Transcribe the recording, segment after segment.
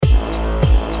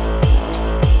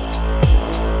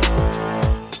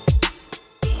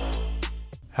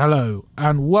Hello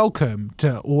and welcome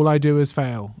to All I Do Is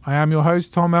Fail. I am your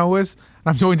host, Tom Elwes, and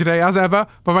I'm joined today, as ever,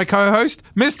 by my co-host,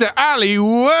 Mr. Ali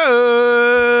Woods.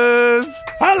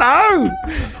 Hello!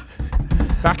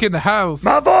 Back in the house.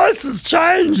 My voice has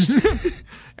changed.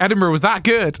 Edinburgh was that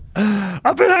good.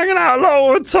 I've been hanging out a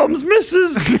lot with Tom's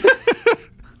missus.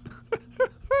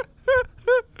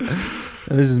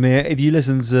 This is me. If you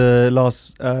listened to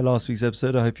last week's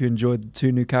episode, I hope you enjoyed the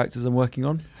two new characters I'm working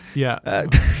on. Yeah.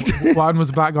 One was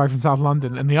a black guy from South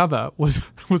London, and the other was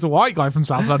a white guy from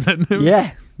South London.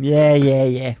 Yeah.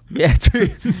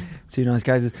 Two nice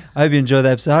guys. I hope you enjoyed the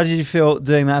episode. How did you feel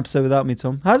doing that episode without me,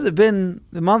 Tom? How's it been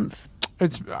the month?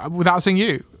 It's without seeing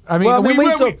you. I mean,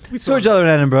 we saw each other in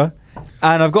Edinburgh,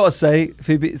 and I've got to say,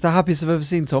 Phoebe, it's the happiest I've ever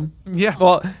seen Tom. Yeah.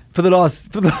 Well, for the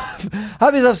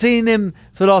happiest I've seen him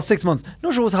for the last 6 months.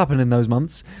 Not sure what's happened in those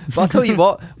months, but I'll tell you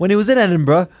what, when he was in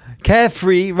Edinburgh,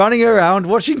 carefree, running around,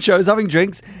 watching shows, having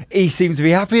drinks, he seemed to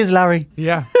be happy as Larry.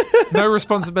 Yeah. No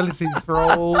responsibilities for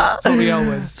old Tommy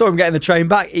Elwes. Saw him getting the train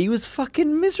back. He was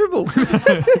fucking miserable.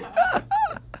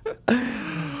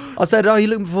 I said, "Oh, you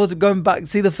looking forward to going back and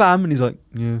see the fam?" And he's like,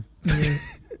 "Yeah."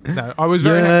 No, I was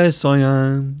very... Yes, I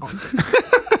am.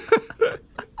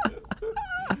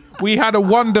 We had a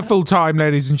wonderful time,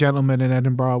 ladies and gentlemen, in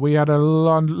Edinburgh. We had a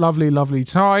lovely, lovely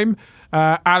time.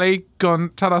 Ali, go on,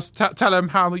 tell him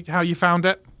how you found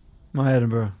it. My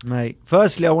Edinburgh, mate.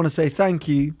 Firstly, I want to say thank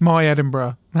you. My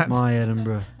Edinburgh. My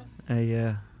Edinburgh.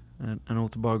 An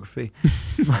autobiography.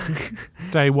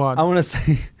 Day one. I want to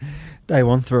say... Day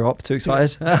one, threw up, too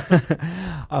excited.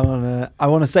 I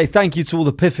want to say thank you to all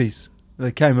the piffies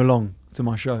that came along to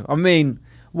my show. I mean,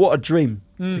 what a dream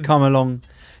to come along,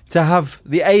 to have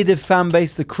the ADIV fan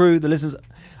base, the crew, the listeners.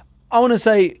 I want to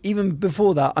say, even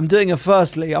before that, I'm doing a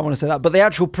firstly, I want to say that, but the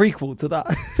actual prequel to that,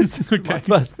 my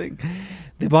first thing,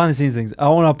 the behind the scenes things. I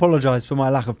want to apologise for my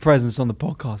lack of presence on the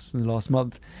podcast in the last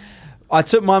month. I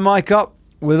took my mic up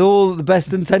with all the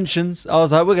best intentions. I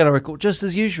was like, we're going to record just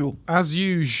as usual. As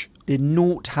usual. Did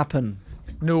naught happen.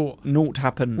 Naught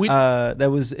happen. It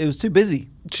was too busy.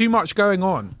 Too much going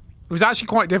on. It was actually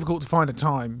quite difficult to find a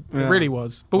time. Yeah. It really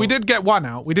was. But we did get one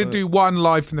out. We did do one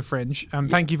live from the Fringe.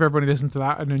 Thank you for everybody who listened to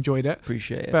that and enjoyed it.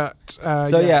 Appreciate it. But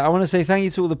I want to say thank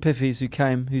you to all the piffies who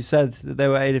came, who said that they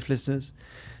were ADIV listeners.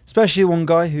 Especially one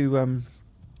guy who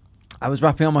I was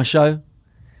wrapping up my show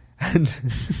and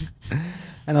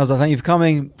and I was like, thank you for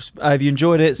coming. Have you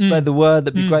enjoyed it? Spread the word.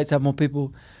 That'd be great to have more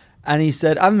people. And he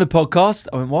said, and the podcast.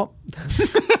 I went, what?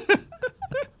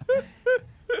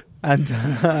 And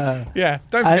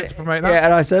don't forget to promote that. Yeah,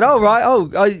 and I said, oh,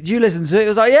 right. Do you listen to it? He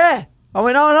was like, yeah. I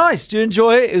went, oh, nice. Do you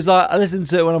enjoy it? It was like, I listen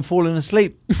to it when I'm falling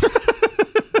asleep.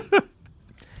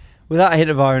 Without a hint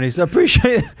of irony. So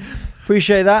appreciate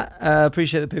that.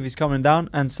 Appreciate the piffies coming down.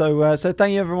 And so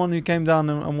thank you everyone who came down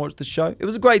and watched the show. It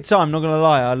was a great time, not going to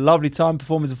lie. I had a lovely time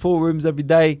performing in 4 rooms every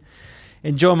day.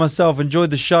 Enjoyed myself,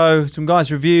 enjoyed the show, some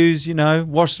guys' reviews,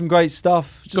 watched some great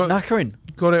stuff. Just knackering.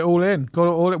 Got it all in.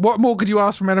 What more could you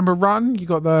ask from Edinburgh Run? You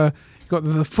got the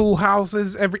full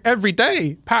houses every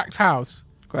day, packed house.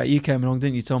 Great, you came along,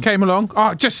 didn't you, Tom? Came along.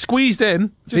 Oh, just squeezed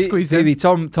in. Phoebe,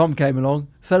 Tom came along,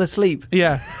 fell asleep.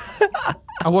 Yeah,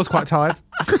 I was quite tired.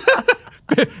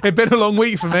 It'd been a long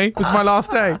week for me. It was my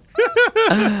last day.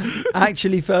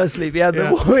 Actually fell asleep. We had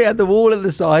the wall at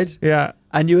the side. Yeah.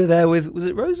 And you were there with, was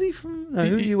it Rosie from? No,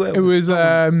 who you were? It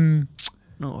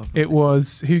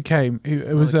was who came?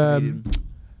 It was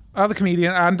other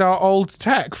comedian and our old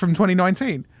tech from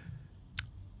 2019.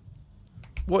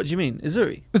 What do you mean,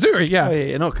 Azuri? Azuri, yeah. Oh,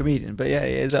 yeah, not comedian, but yeah.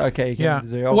 Is that okay? Yeah.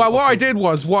 What I did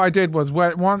was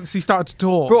once he started to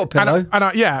talk, brought a pillow.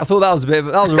 I thought that was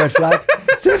a red flag.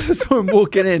 So I saw him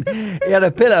walking in. He had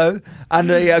a pillow and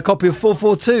a copy of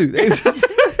 442.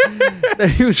 That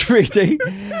he was reading.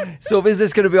 Sort of, is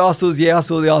this going to be Arsenal's? Yeah, I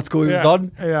saw the article he was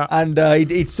on. Yeah. And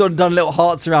he'd sort of done little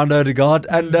hearts around Odegaard.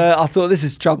 And I thought, this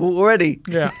is trouble already.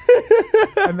 Yeah.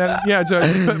 And then, so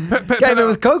gave it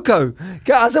with cocoa.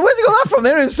 I said, where's he got that from? They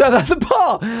didn't even serve that at the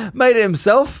bar. Made it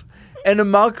himself in a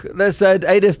mug that said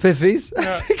ADIV Piffies.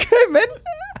 Yeah. Came in.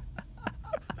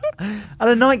 And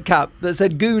a nightcap that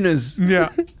said Gooners. Yeah.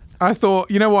 I thought,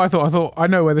 you know what I thought? I thought, I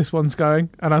know where this one's going.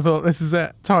 And I thought, this is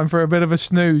it. Time for a bit of a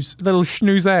little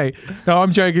snooze. No,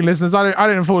 I'm joking, listeners. I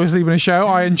didn't fall asleep in a show.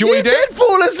 I enjoyed it. You did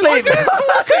fall asleep. I didn't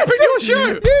fall asleep in your show.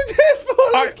 You did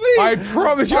fall asleep. I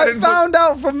promise you I didn't. Found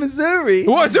out from Missouri.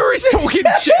 What? Missouri's talking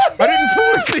shit. I didn't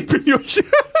fall asleep in your show.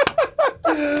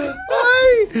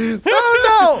 I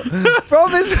found out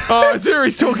from his. Oh,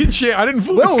 Zuri's talking shit. I didn't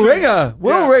fall We'll asleep. ring her.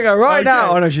 We'll Yeah. ring her right Okay.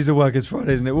 now. Oh no, she's a workers'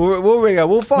 Friday, isn't it? We'll ring her.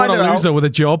 We'll find What her a out. loser with a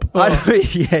job. I Oh. know,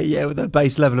 yeah, with her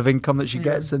base level of income that she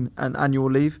gets and annual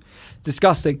leave.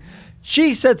 Disgusting.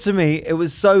 She said to me, it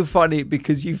was so funny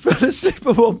because you fell asleep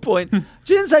at one point.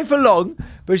 She didn't say for long,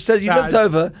 but she said you looked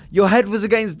over, your head was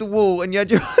against the wall and you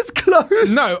had your eyes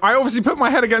closed. No, I obviously put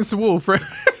my head against the wall for.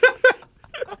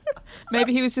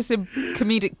 Maybe he was just in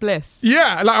comedic bliss.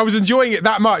 Yeah, like I was enjoying it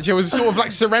that much. It was sort of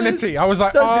like serenity. I was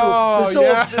like, Those people, oh,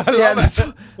 yeah, I love it.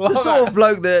 the Love sort it. of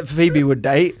bloke that Phoebe would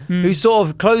date, who sort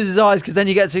of closes his eyes because then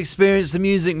you get to experience the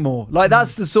music more. Like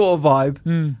that's the sort of vibe.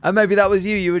 And maybe that was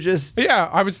you. You were just. Yeah,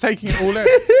 I was taking it all in.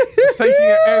 I was taking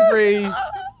it every.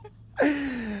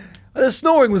 The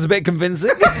snoring was a bit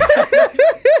convincing.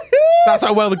 That's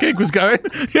how well the gig was going.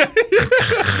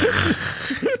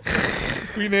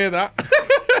 We near that.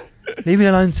 Leave me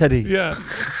alone, Teddy. Yeah.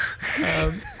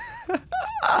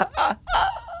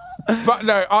 But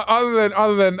no,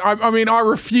 other than, I mean, I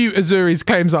refute Azuri's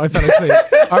claims that I fell asleep.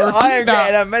 I refute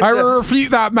that. I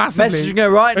refute that massively. Messaging her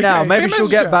right now. Okay, Maybe yeah, she'll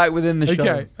message get her. back within the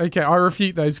show. Okay, I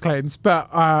refute those claims. But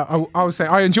I will say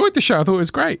I enjoyed the show. I thought it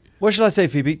was great. What shall I say,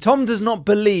 Phoebe? Tom does not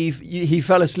believe he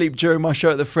fell asleep during my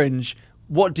show at the Fringe.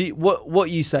 What are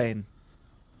you saying?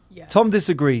 Yeah. Tom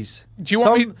disagrees. Do you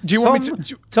want me? Do you want me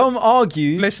to? Tom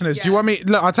argues. Listeners, do you want me?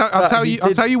 Look, I'll tell he you.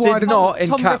 I'll tell you why I did didn't. not in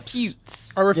Tom caps.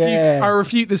 refutes. I refute. Yeah. I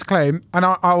refute this claim, and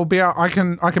I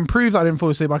can prove that I didn't fall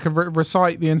asleep. I can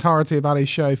recite the entirety of Ali's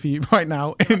show for you right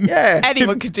now. Yeah.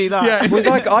 Anyone could do that. Yeah. It was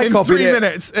like I in copied 3 it.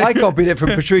 minutes. I copied it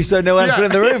from Patrice O'Neill Yeah.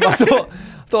 in the room. I thought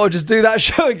I'd just do that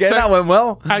show again. So- That went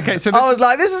well. Okay, so I was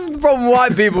like, this is the problem with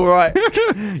white people, right?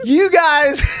 You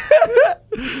guys.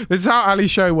 this is how Ali's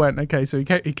show went. Okay, so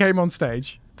he came on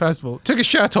stage. First of all, took his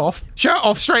shirt off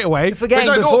straight away. forgetting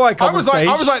which before I come on was like,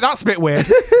 I stage. was like, that's a bit weird.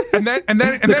 And then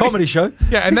It's a comedy show.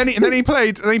 Yeah, and then he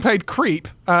played "Creep"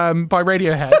 by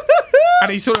Radiohead,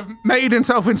 and he sort of made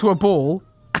himself into a ball.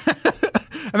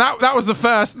 And that was the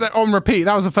first on repeat.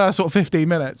 That was the first sort of 15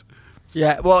 minutes.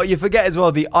 Yeah, well, you forget as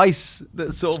well the ice,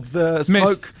 that sort of the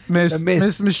smoke,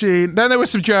 Mist machine. Then there were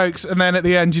some jokes, and then at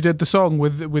the end you did the song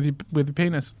with your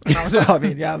penis. And that was it. I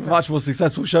mean, yeah, much more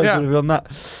successful shows Yeah. would have done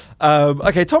that.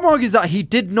 Okay, Tom argues that he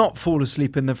did not fall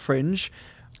asleep in the Fringe.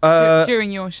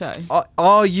 During your show.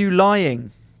 Are you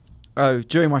lying? Oh,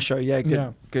 during my show, yeah,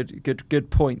 Yeah. good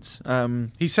points.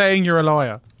 He's saying you're a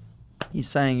liar. He's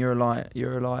saying you're a liar.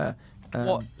 You're a liar.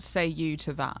 What say you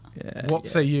to that? Yeah, What yeah.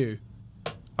 say you?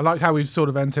 I like how we've sort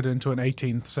of entered into an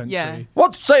 18th century. Yeah.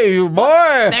 What say you,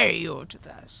 boy? Say you to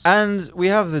that. And we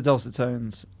have the dulcet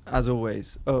tones, as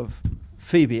always, of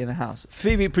Phoebe in the house.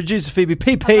 Phoebe, producer Phoebe,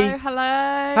 PP. Hello.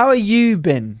 How have you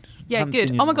been? Yeah, Haven't good.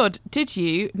 seen you Oh my in a God, did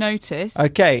you notice?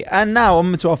 Okay, and now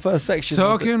on to our first section.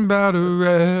 Talking about a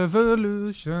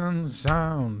revolution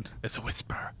sound. It's a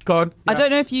whisper. God. I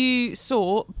don't know if you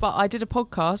saw, but I did a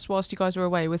podcast whilst you guys were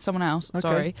away with someone else. Okay.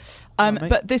 Sorry, Alright, mate.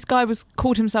 but this guy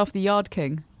called himself the Yard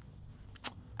King,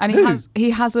 and Who? he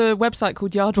has a website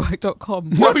called yardwork.com.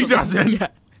 No, he doesn't. Yeah,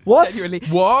 What? genuinely.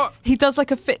 What? He does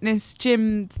like a fitness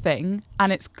gym thing,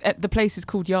 and the place is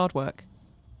called Yardwork,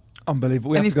 Unbelievable.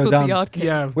 We and have he's to go called down. the Yard King.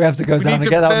 Yeah. We have to go We down need and to-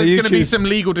 get that on There's the going to be YouTube. some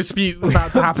legal dispute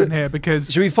about to happen here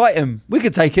because Should we fight him? We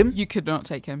could take him. You could not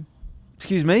take him.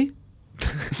 Excuse me?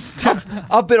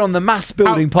 I've been on the mass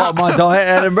building part of my diet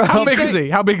at Edinburgh. how I've big is he?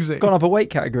 How big is he? gone up a weight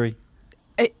category.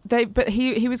 But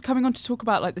he was coming on to talk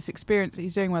about like this experience that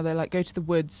he's doing where they like go to the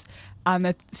woods and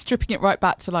they're stripping it right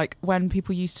back to like when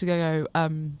people used to go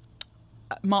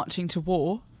marching to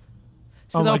war.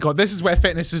 So Oh my they'll- God, this is where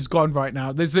fitness has gone right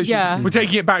now. There's literally, Yeah. We're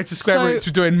taking it back to square So- roots.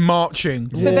 We're doing marching.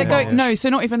 So they're Yeah. going no, so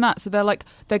not even that. So they're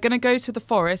going to go to the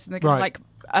forest and they're going Right. to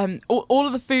like all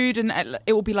of the food and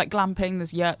it will be like glamping.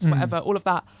 There's yurts, whatever, all of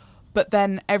that. But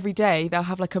then every day they'll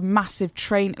have like a massive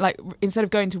instead of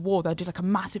going to war, they'll do like a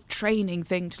massive training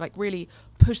thing to like really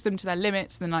push them to their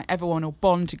limits. And then like everyone will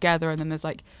bond together. And then there's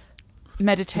like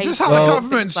meditation. Is this how Well- the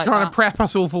government's things like trying that. to prep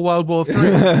us all for World War III?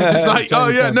 They're just like, Trying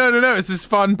oh to yeah, prep. no, it's this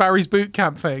fun Barry's boot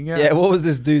camp thing. Yeah, Yeah, what was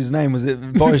this dude's name? Was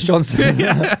it Boris Johnson?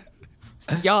 yeah. It's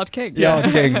the Yard King. Yard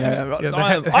King. Yeah, the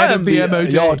I am, head I of am the the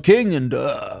MOD. Yard King, and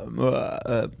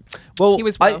well, He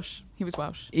was I- Welsh. He was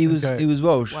Welsh. he was Okay. he was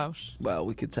Welsh. Welsh. Well,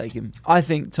 we could take him. I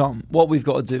think, Tom, what we've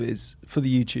got to do is for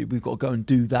the YouTube, we've got to go and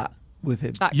do that with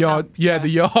him. That Yard, camp, yeah, the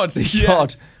yard, The yes.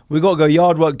 yard. We've got to go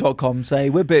yardwork.com. Say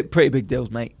we're pretty big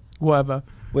deals, mate. whatever,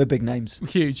 We're big names.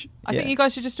 huge. I think Yeah. you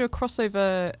guys should just do a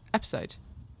crossover episode.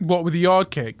 What with the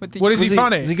Yard King? With the- What is he Was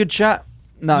funny? Is he good chat?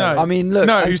 No, I mean, look.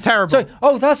 No, he was terrible.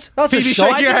 So, that's Phoebe a shot.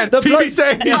 shaking her head. The Phoebe bloke-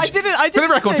 saying I didn't For the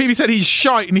record, say- Phoebe said he's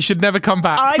shite and he should never come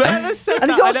back. I never said and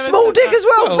that. he's got I a never small said dick that. as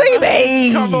well,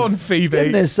 Phoebe. Come on, Phoebe.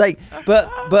 Goodness sake.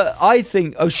 But I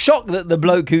think a shock that the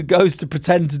bloke who goes to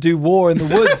pretend to do war in the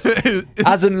woods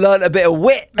hasn't learnt a bit of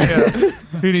wit. Yeah.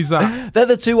 Who needs that? They're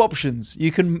the two options.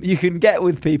 You can get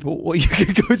with people, or you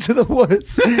can go to the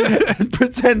woods and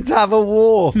pretend to have a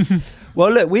war.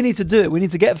 Well, look, we need to do it. We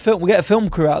need to get film. We'll get a film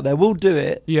crew out there. We'll do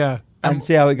it Yeah. and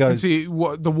see how it And goes. see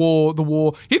what the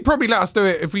war. He'd probably let us do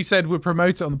it if we said we'd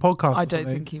promote it on the podcast. I or don't something.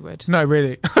 think he would. No,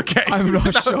 really. Okay. I'm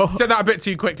not sure. Said that a bit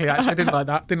too quickly, actually. I didn't like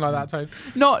that. Didn't like that tone.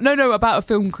 No, about a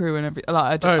film crew and everything.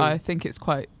 Like, I think it's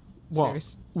quite What?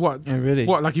 serious. What? Oh, really?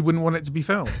 What? Like he wouldn't want it to be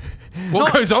filmed?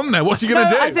 What goes on there? What's he going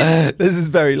to No, do? as in- This is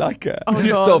very like Oh, God.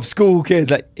 sort of school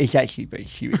kids. Like, it's actually very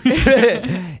serious.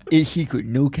 It's secret,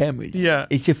 no cameras. Yeah.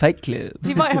 It's a fake club.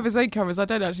 He might have his own cameras. I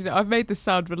don't actually know. I've made this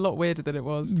sound a lot weirder than it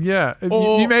was. Yeah.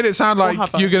 Or- you made it sound like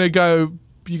have I? you're going to go.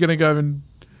 You're going to go and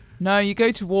No, you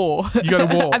go to war. You go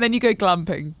to war. and then you go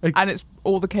glamping. Okay. And it's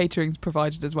all the catering's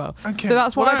provided as well. Okay. So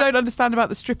that's what Well, I don't understand about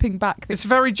the stripping back thing. it's a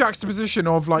very juxtaposition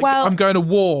of like Well- I'm going to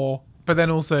war, but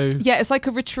then also Yeah, it's like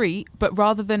a retreat, but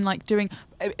rather than like doing,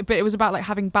 but it was about like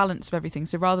having balance of everything.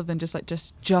 So rather than just like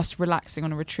just relaxing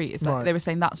on a retreat, it's like Right. they were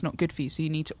saying that's not good for you. So you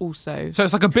need to also so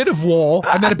it's like a bit of war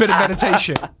and then a bit of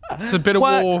meditation. It's a bit of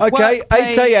Work- war. Okay, Work,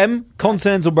 play- 8 a.m.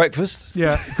 continental breakfast.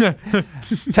 Yeah.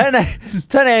 10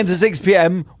 a.m. to 6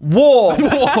 p.m. war.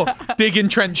 War. Digging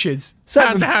trenches. Seven.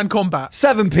 Hand-to-hand combat.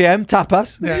 7 p.m.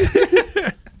 tapas. Yeah.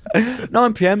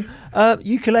 9 p.m.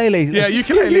 Ukulele. Yeah,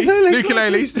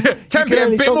 ukuleles. 10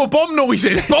 p.m. Ukulele bit more songs. bomb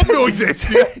noises. Bomb noises.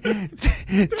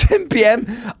 10 p.m.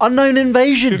 unknown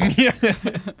invasion. Yeah.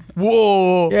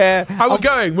 War. Yeah. How we're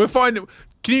going? We're finding.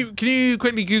 Can you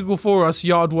quickly Google for us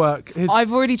yard work?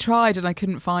 I've already tried and I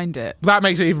couldn't find it. That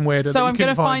makes it even weirder. So I'm going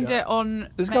to find it on.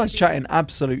 This guy's chatting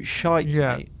absolute shite to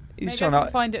Yeah. me. He was Maybe I trying can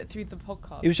to. find it through the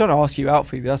podcast. He was trying to ask you out,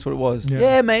 Phoebe. That's what it was. Yeah.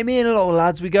 Yeah, mate. Me and a lot of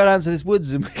lads, we go down to this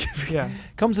woods and Yeah.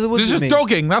 come to the woods It's with just me.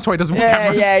 dogging. That's why he doesn't want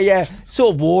Yeah, cameras. yeah.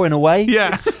 Sort of war in a way.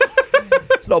 Yeah.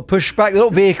 It's a lot of pushback. A lot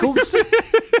of vehicles.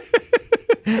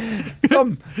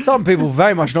 some people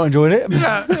very much not enjoying it.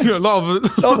 Yeah. A lot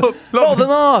of A lot of them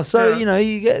are. So Yeah. you know,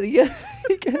 you get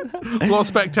that. a lot of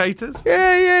spectators.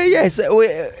 Yeah. So,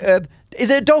 is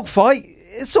it a dog fight?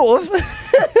 It's sort of.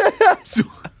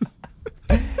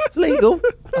 It's legal,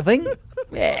 I think.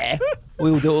 Yeah, we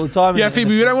all do it all the time. Yeah,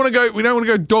 Phoebe, we don't want to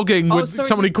go dogging with sorry,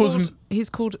 somebody he's calls called, him. He's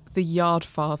called the Yard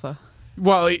Father.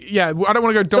 Well, yeah, I don't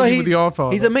want to go So dogging with the yard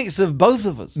father. he's a mix of both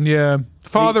of us. Yeah,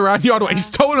 father and yard. He's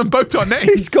stolen both our names.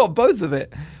 He's got both of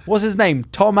it. What's his name?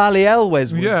 Tom Ali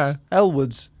Elwes. Yeah.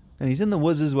 Elwoods, and he's in the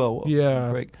woods as well. What a Yeah,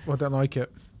 prick. well, I don't like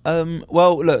it.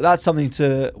 Well, look, that's something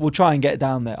we'll try and get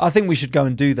down there. I think we should go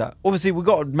and do that. Obviously, we've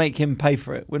got to make him pay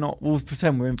for it. We'll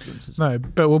pretend we're influencers. No,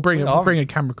 but we'll bring are. a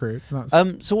camera crew. That's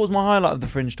So what was my highlight of the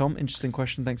Fringe, Tom? Interesting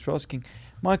question. Thanks for asking.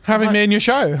 having me in your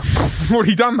show. I've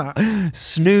already done that.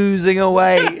 Snoozing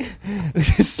away with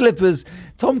his slippers.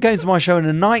 Tom came to my show in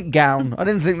a nightgown. I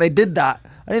didn't think they did that.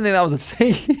 I didn't think that was a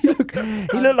thing.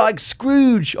 He looked like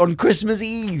Scrooge on Christmas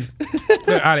Eve.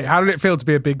 Look, Ali, how did it feel to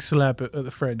be a big celeb at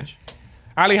the Fringe?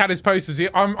 Ali had his posters.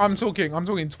 I'm talking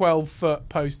 12-foot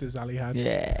posters. Ali had.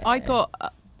 Yeah. I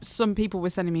got some people were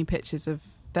sending me pictures of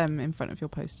them in front of your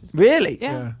posters. Really?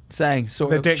 Yeah. Saying sort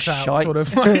Their of dicks out, shite. sort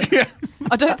of. Like, yeah.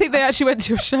 I don't think they actually went to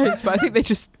your shows, but I think they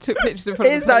just took pictures in front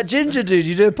It's of the that posters. ginger dude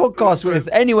you do a podcast with.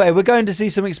 Anyway, we're going to see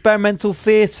some experimental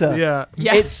theatre. Yeah.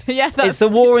 Yeah, It's yeah, it's the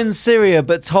war in Syria,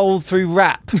 but told through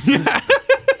rap.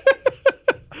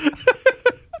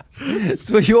 That's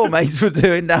what your mates were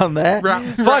doing down there. Rap-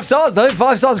 5 stars though.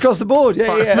 5 stars across the board.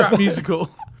 Yeah, yeah. Rap musical.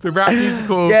 The rap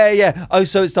musical. Yeah. Oh,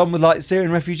 so it's done with like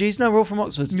Syrian refugees? No, we're all from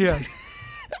Oxford. Yeah.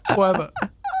 Whatever.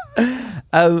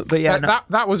 But yeah, no.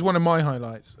 That was one of my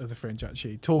highlights of the Fringe.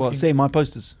 Actually, What, seeing my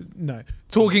posters?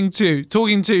 talking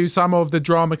to some of the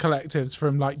drama collectives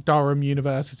from like Durham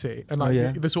University and like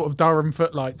yeah. the sort of Durham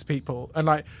Footlights people and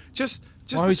like just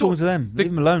Why are we talking to them? Leave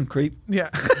them alone, creep. Yeah,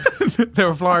 they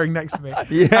were flying next to me.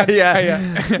 Yeah.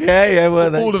 Yeah, were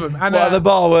they? All of them. And, what, at the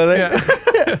bar, were they?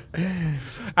 Yeah.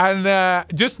 And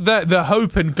just the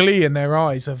hope and glee in their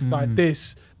eyes of like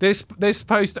this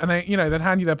post, and they they'd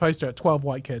hand you their poster at 12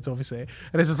 white kids, obviously,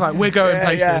 and it's just like we're going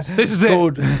places. Yeah. This is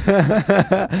called,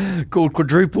 it. Called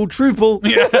Quadruple Truple.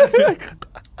 Yeah.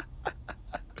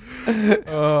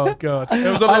 Oh god, it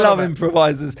was a lot I love of it.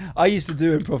 improvisers. I used to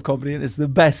do improv comedy, and it's the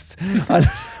best. I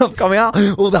stuff coming out,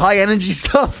 all the high energy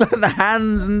stuff and the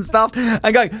hands and stuff,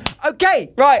 and going, okay,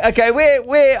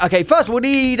 we're okay. First, we'll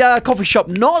need a coffee shop,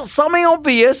 not something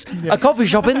obvious. A coffee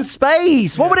shop in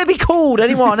space. What would it be called?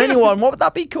 Anyone? What would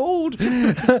that be called?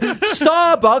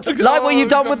 Starbucks, like what you've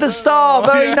done with the star.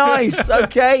 Very nice.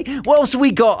 Okay, what else have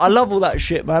we got? I love all that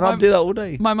shit, man. I'd do that all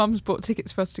day. My mum's bought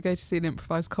tickets for us to go to see an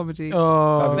improvised comedy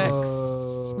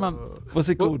next month. What's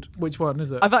it called? Which one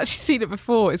is it? I've actually seen it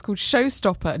before. It's called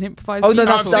Showstopper, an improvised. Oh no,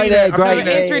 that's I've seen there. it. Great.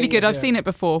 It's really good. Yeah. I've seen it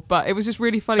before, but it was just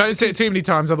really funny. Don't see it too many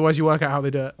times, otherwise you work out how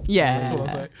they do it. Yeah. That's all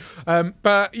I'll say.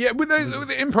 But yeah, with the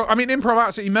improv, I mean, improv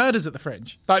absolutely murders at the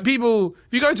Fringe. Like people,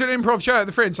 if you go to an improv show at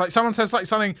the Fringe, like someone says like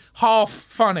something half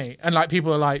funny, and like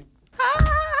people are like,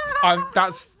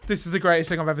 this is the greatest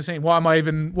thing I've ever seen. Why am I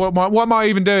even? What am I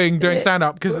even doing stand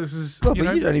up? Because this is. Well, you know?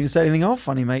 but you don't even say anything half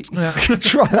funny, mate. Yeah.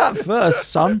 Try that first,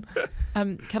 son.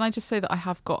 Can I just say that I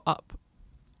have got up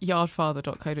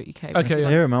yardfather.co.uk. Okay, yeah.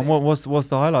 Here, man. What's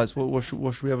the highlights? What should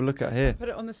we have a look at here? Put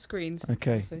it on the screens.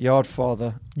 Okay,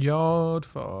 Yardfather.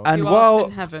 Yardfather. And You while are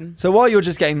in heaven. so while you're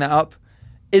just getting that up,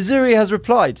 Izuri has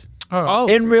replied Oh.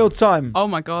 in real time. Oh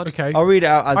my god. Okay. I'll read it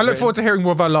out. As I look written. forward to hearing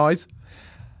more of her lies.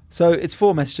 So it's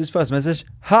 4 messages. First message,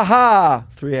 haha,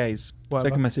 3 A's. Whatever.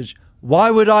 Second message, why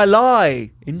would I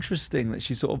lie? Interesting that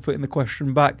she's sort of putting the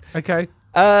question back. Okay.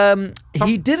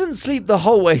 He didn't sleep the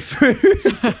whole way through.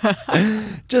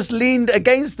 Just leaned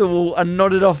against the wall and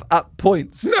nodded off at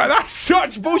points. No, that's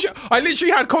such bullshit. I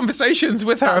literally had conversations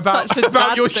with her That's such a about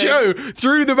dad your thing. show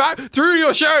through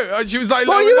your show. And she was like,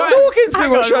 Well, you were talking Hang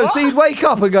through a on, show, what? so you'd wake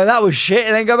up and go, that was shit,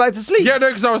 and then go back to sleep. Yeah, no,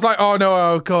 because I was like, oh no,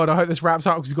 oh god, I hope this wraps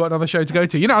up because you've got another show to go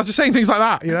to. You know, I was just saying things like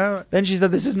that. You know. Then she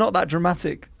said, this is not that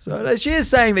dramatic. So she is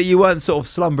saying that you weren't sort of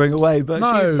slumbering away, but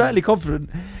No. she's fairly confident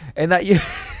in that you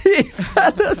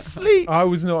fell asleep. I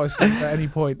was not asleep at any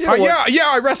point. Yeah, what- yeah,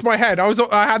 I rest my head. I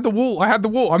had the wall. I'm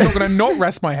not going to not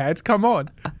rest my head. Come on.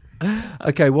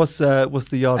 Okay, what's the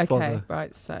yard Okay, father?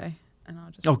 right, so and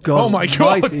I'll just Oh god! Oh my god.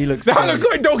 Almighty, he looks that scary. looks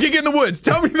like dogging in the woods.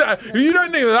 Tell me that. You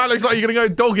don't think that looks like you're going to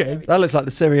go dogging? That looks like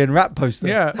the Syrian rap poster.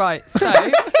 Yeah. Right,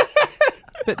 so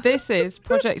but this is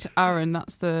Project Aaron,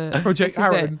 that's the Project this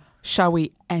is it. Aaron. Shall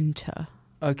we enter?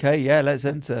 Okay, yeah, let's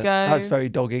enter. Go. That's very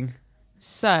dogging.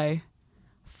 So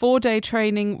 4-day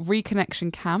training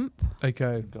reconnection camp.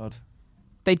 Okay. God.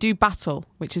 They do battle,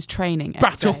 which is training. every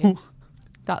Battle. day.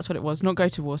 That's what it was. Not go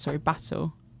to war, sorry,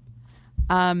 battle.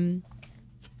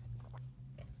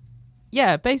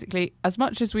 Yeah, basically, as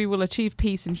much as we will achieve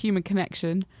peace and human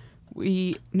connection,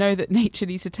 we know that nature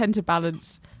needs to tend to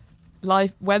balance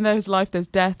life. When there is life, there's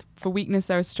death. For weakness,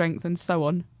 there is strength, and so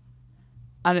on.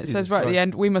 And it Jesus says right at the Christ.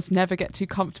 end, we must never get too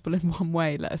comfortable in one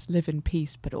way. Let us live in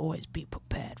peace, but always be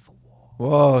prepared for war.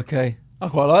 Whoa, okay. I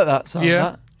quite like that. Sound Yeah.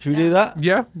 that. Should we do that?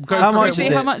 Yeah. Go How for much it. See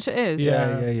is how it? much it is?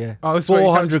 Yeah. Oh, this is what it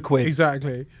 400 tells- quid.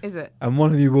 Exactly. Is it? And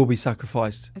one of you will be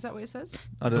sacrificed. Is that what it says?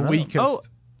 I The don't know. weakest. Oh.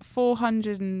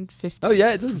 450 Oh,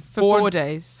 yeah, it does. for 4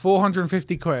 days.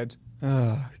 450 quid.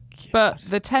 Oh, But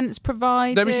the tents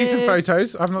provided. Let me see some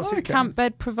photos. I've not Oh, seen the camp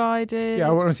bed provided. Yeah,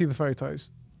 I want to see the photos.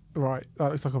 Right.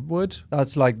 That looks like a wood.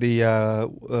 that's like the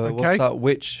Okay. what's that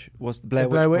witch? What's the Blair, The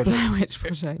Blair Witch Witch. Project? Blair Witch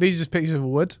Project. These are just pictures of a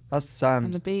wood. That's the And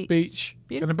sand. the beach.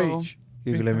 Beach. And a Beautiful. beach.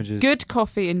 Google images. Good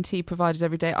coffee and tea provided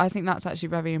every day. I think that's actually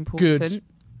very important.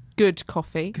 Good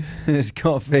coffee. Good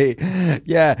coffee.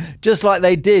 Yeah, just like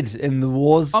they did in the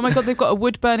wars. Oh my god, they've got a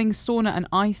wood burning sauna and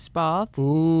ice bath.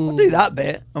 Ooh. I'll do that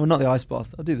bit. Oh, not the ice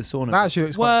bath. I'll do the sauna. That actually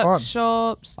looks quite fun.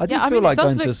 Workshops. I do yeah, I feel mean, like it does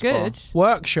going to look a spa. good.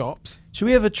 Workshops. Should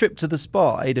we have a trip to the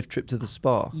spa? Edith trip to the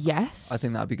spa. Yes. I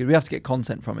think that'd be good. We have to get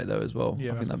content from it though as well.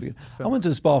 Yeah, I think that's that'd be good. fair. I went to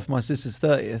a spa for my sister's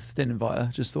 30th. Didn't invite her.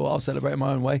 Just thought I'll celebrate in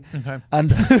my own way. Okay.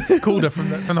 And Called her from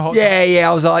the hot. yeah.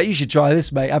 I was like, you should try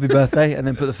this, mate. Happy birthday. And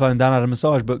then put the phone down. Had a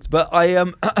massage booked. But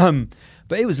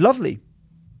but it was lovely.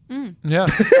 Yeah.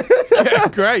 Yeah.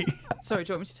 Great. Sorry,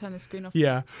 do you want me to turn the screen off?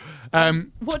 Yeah.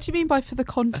 What do you mean by for the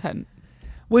content?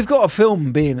 We've got a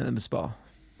film being at the spa.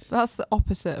 That's the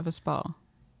opposite of a spa.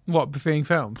 What being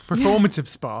filmed? Performative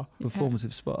spa.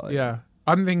 Performative spa. Yeah.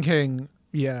 I'm thinking.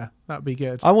 Yeah, that'd be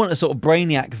good. I want a sort of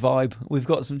Brainiac vibe. We've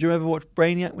got some. Do you ever watch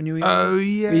Brainiac when you were young? Oh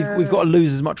yeah. We've got to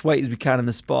lose as much weight as we can in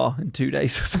the spa in 2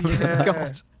 days or something. Yeah.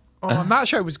 God. Oh, and that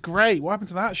show was great. What happened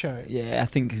to that show? Yeah, I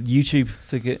think YouTube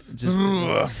took it.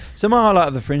 Ugh. So my highlight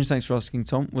of the Fringe, thanks for asking,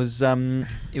 Tom, was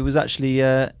it was actually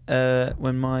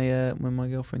when my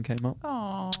girlfriend came up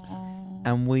Oh.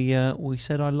 and we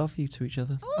said I love you to each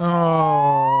other.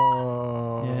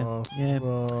 Oh. Yeah.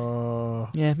 Oh.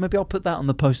 Yeah, maybe I'll put that on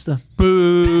the poster.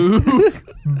 Boo.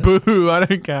 Boo. I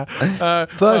don't care.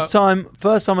 First time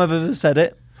I've ever said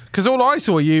it. Because all I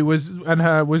saw you was and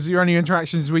her was your only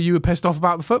interactions where you were pissed off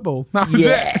about the football. That was it.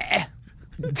 Yeah.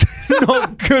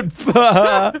 not good for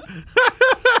her.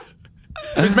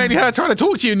 It was mainly her trying to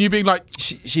talk to you and you being like,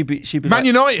 She'd be Man like,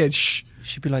 United, shh.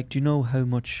 she'd be like, do you know how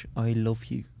much I love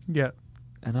you? Yeah.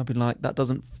 And I'd be like, that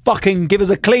doesn't fucking give us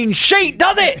a clean sheet,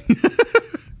 does it?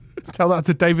 Tell that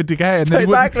to David De Gea and then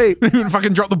Exactly. he wouldn't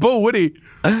fucking drop the ball, would he?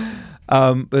 But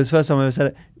it was the first time I ever said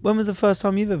it. When was the first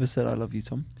time you've ever said I love you,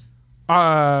 Tom?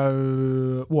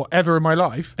 Ever in my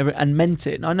life? And meant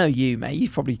it. And I know you,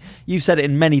 mate. You've said it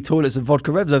in many toilets and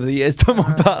vodka revs over the years. Don't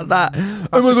worry about that.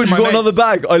 Oh my just god, you my got mates. another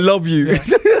bag. I love you.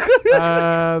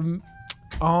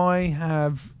 I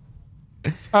have.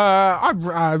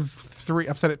 I've three.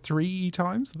 I've said it 3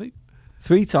 times. I think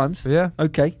 3 times. Yeah.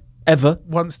 Okay. Ever.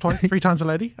 Once, twice, 3 times a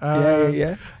lady.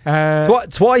 Yeah. Uh,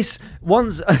 Twice.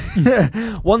 Once.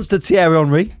 Once to Thierry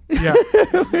Henry. yeah.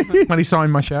 When he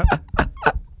signed my shirt.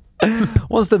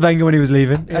 Once to Wenger when he was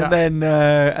leaving, Yeah.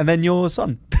 and then your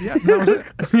son. Yeah, that was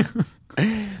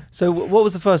it. So what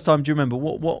was the first time? Do you remember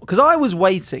what? Because I was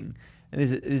waiting.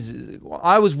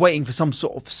 I was waiting for some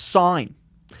sort of sign.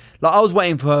 Like I was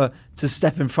waiting for her to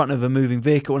step in front of a moving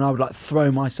vehicle, and I would like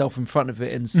throw myself in front of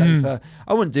it and save her.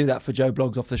 I wouldn't do that for Joe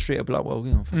Blogs off the street. I'd be like, well,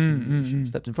 she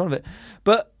stepped in front of it.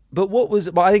 But what was?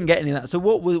 But I didn't get any of that. So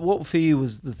what for you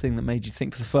was the thing that made you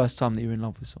think for the first time that you were in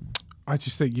love with someone? I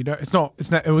just think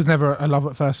it was never a love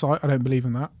at first sight. I don't believe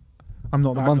in that. I'm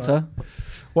not that Munter. guy.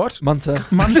 What? Munter.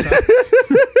 Munter.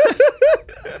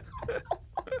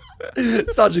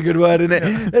 Such a good word, isn't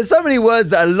it? There's so many words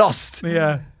that are lost.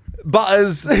 Yeah.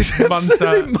 Butters.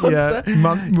 Munter. Munter.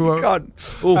 Yeah. God.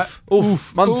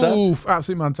 Oof. Munter. Oof.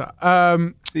 Absolute munter.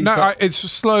 It's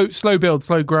just slow build,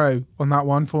 slow grow on that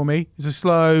one for me. It's a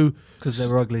slow. Because they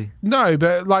were ugly. No,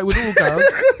 but like with all girls,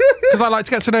 because I like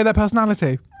to get to know their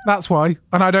personality. That's why.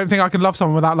 And I don't think I can love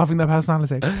someone without loving their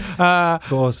personality. Of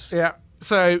course. Yeah.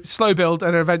 So slow build,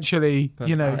 and eventually,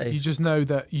 Personality. you just know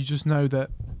that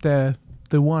they're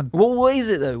the one. Well, what is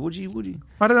it though? Would you?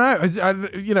 I don't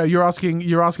know. You're asking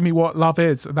me what love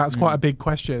is. And that's quite a big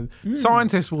question.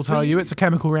 Scientists will tell you it's a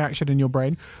chemical reaction in your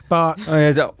brain, but Oh,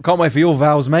 yeah, can't wait for your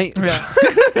vows, mate. yeah.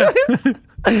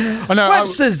 I know.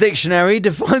 Webster's dictionary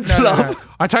defines love. No.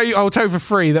 I'll tell you for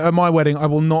free that at my wedding, I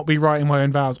will not be writing my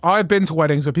own vows. I've been to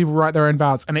weddings where people write their own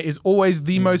vows, and it is always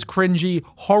the most cringy,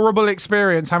 horrible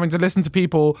experience having to listen to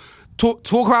people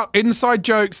talk about inside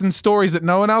jokes and stories that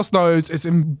no one else knows. It's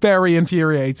very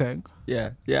infuriating.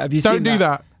 Yeah. Have you Don't seen do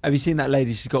that. Have you seen that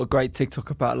lady? She's got a great TikTok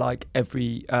about like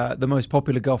every the most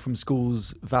popular girl from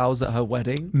school's vows at her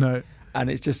wedding. No.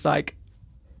 And it's just like,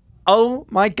 oh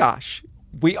my gosh,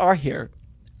 we are here.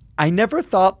 I never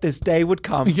thought this day would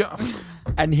come. Yeah.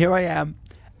 And here I am.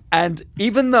 And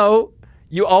even though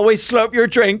you always slurp your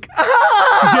drink,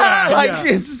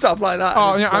 it's stuff like that.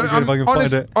 Oh It's yeah, so good if I can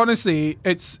find it. honestly,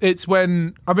 it's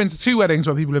when I've been to 2 weddings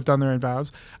where people have done their own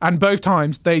vows, and both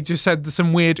times they just said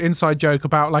some weird inside joke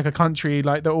about like a country,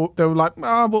 like they were like,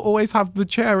 we'll always have the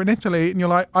chair in Italy, and you're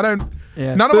like, I don't.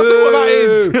 Yeah. None of us know what that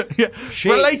is. Yeah.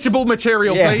 Shit. Relatable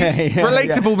material, please.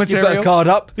 Relatable You material. put a card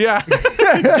up. Yeah.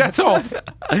 Get off.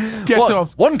 Get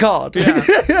off. One card. Yeah.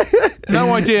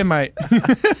 No idea, mate.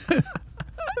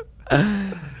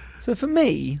 So for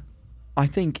me, I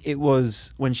think it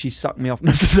was when she sucked me off.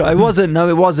 No, it wasn't. No,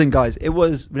 it wasn't, guys. It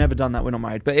was. We've never done that. We're not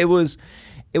married. But it was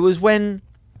when.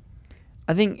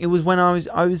 I think it was when I was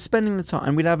spending the time,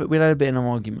 and we'd had a bit of an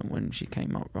argument when she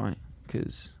came up, right?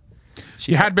 Because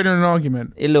You had been in an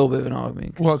argument. a little bit of an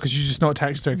argument. Well, because you just not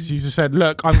texted her, because you just said,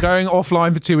 look, I'm going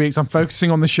offline for 2 weeks. I'm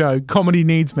focusing on the show. Comedy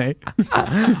needs me.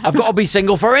 I've got to be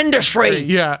single for industry.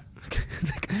 Yeah.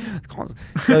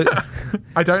 So,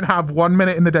 I don't have 1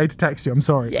 minute in the day to text you. I'm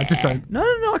sorry. I just don't. No.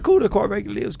 I called her quite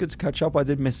regularly. It was good to catch up. I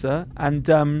did miss her,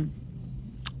 and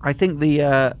I think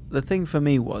the thing for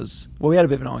me was, well, we had a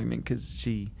bit of an argument because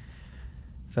she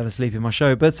fell asleep in my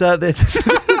show, but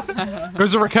It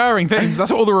was a recurring theme.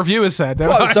 That's what all the reviewers said. They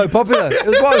were it was so popular. It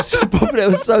was so popular. It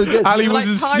was so good. Ali You're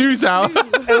was like, a time snooze to out.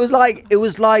 It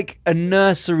was like a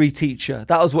nursery teacher.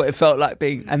 That was what it felt like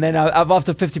being. And then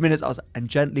after 50 minutes, I was like, and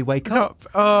gently wake up.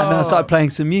 And then I started playing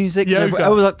some music. And Yoga. I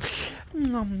was like,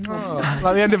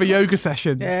 Like the end of a yoga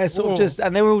session. yeah, sort Oh. of just,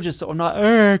 and they were all just sort of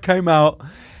like, came out.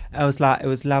 I was like, it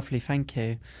was lovely, thank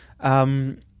you.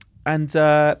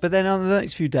 But then on the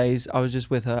next few days, I was just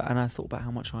with her, and I thought about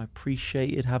how much I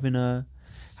appreciated having her,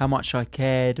 how much I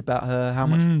cared about her, how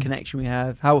much connection we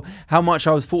have, how much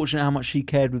I was fortunate, how much she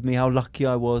cared with me, how lucky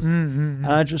I was. And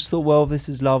I just thought, well, if this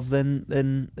is love, then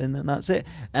that's it.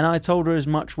 And I told her as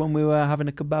much when we were having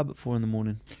a kebab at 4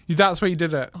 a.m. That's where you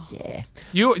did it. Yeah.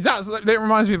 It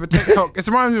reminds me of a TikTok. It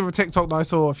reminds me of a TikTok that I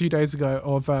saw a few days ago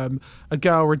of a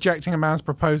girl rejecting a man's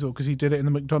proposal because he did it in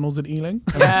the McDonald's in Ealing.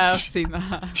 Yeah, I've seen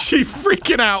that. She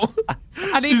freaking out.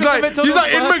 And She's even like, the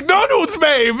McDonald's in work- McDonald's,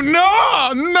 babe.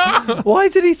 No. Why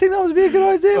did he think that would be a good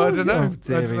idea? I What was don't it? know. Oh,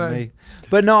 dearie I don't know. me.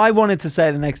 But no, I wanted to say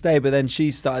it the next day, but then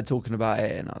she started talking about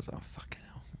it, and I was like, fucking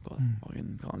hell, God,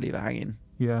 fucking can't leave it hanging.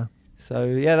 Yeah. So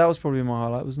yeah, that was probably my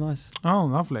highlight. It was nice. Oh,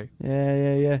 lovely.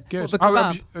 Yeah. Good. What, the Oh,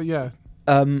 kebab? yeah.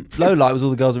 Low light was all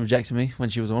the girls that rejected me when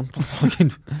she was on.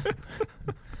 Fucking-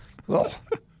 Oh.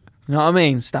 You know what I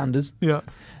mean? Standards. Yeah.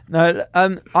 No,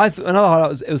 another highlight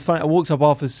was, it was funny. I walked up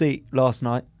Arthur's seat last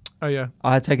night. Oh, yeah.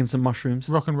 I had taken some mushrooms.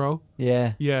 Rock and roll.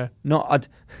 Yeah. Yeah. I've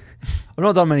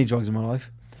not done many drugs in my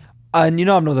life. And you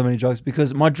know I've not done many drugs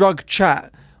because my drug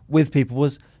chat with people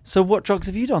was, so what drugs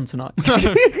have you done tonight?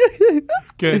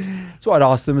 Good. So I'd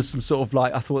ask them as some sort of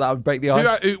like, I thought that would break the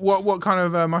ice. What kind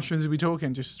of mushrooms are we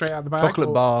talking? Just straight out of the bag? Chocolate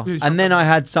or- bar. Yeah, And then chocolate- I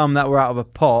had some that were out of a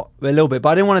pot, a little bit, but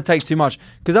I didn't want to take too much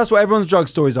because that's what everyone's drug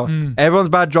stories are. Everyone's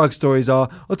bad drug stories are,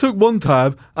 I took one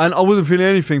tab and I wasn't feeling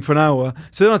anything for an hour.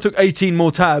 So then I took 18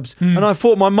 more tabs and I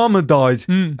thought my mum had died.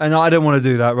 And I don't want to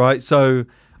do that, right? So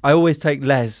I always take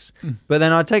less. But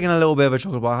then I'd taken a little bit of a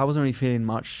chocolate bar. I wasn't really feeling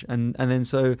much. And then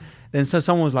so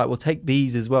someone was like, well, take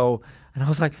these as well. And I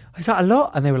was like, is that a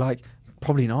lot? And they were like,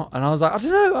 probably not. And I was like, I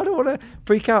don't know. I don't want to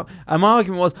freak out. And my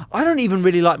argument was, I don't even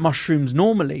really like mushrooms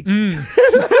normally.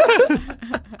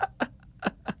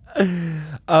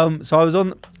 So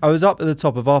I was up at the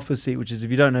top of Arthur's Seat, which is,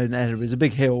 if you don't know, in Edinburgh, is a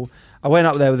big hill. I went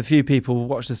up there with a few people,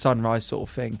 watched the sunrise sort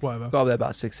of thing. Whatever. Got up there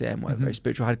about 6 a.m, whatever, very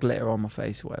spiritual. I had glitter on my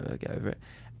face, whatever, get over it.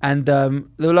 And there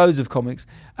were loads of comics.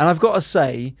 And I've got to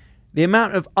say, the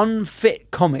amount of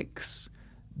unfit comics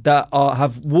that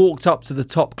have walked up to the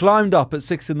top, climbed up at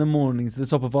 6 a.m. to the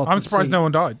top of Arthur's I'm surprised Seat. no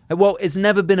one died. Well, it's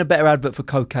never been a better advert for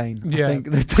cocaine. Yeah. I think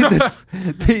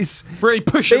these Really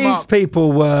push him these up.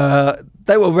 people were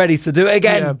ready to do it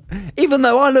again. Even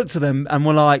though I looked at them and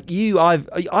were like, you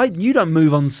don't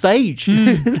move on stage.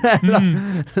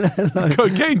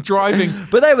 Cocaine driving.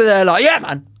 But they were there like, yeah,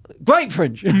 man, great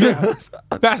fringe.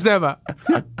 That's never.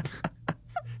 Did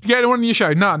you get anyone on your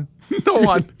show? None. Not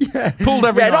one. Pulled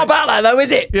every Yeah, night. not about that though,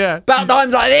 is it? Yeah. About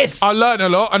times like this. I learned a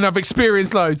lot and I've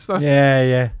experienced loads. That's,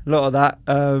 Yeah, a lot of that.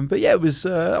 But yeah, it was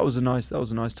that was a nice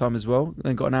time as well.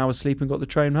 Then got an hour's sleep and got the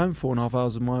train home, 4.5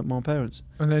 hours with my parents.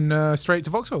 And then straight to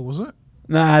Vauxhall, wasn't it?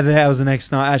 Nah, that was the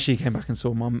next night. I actually came back and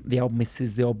saw the old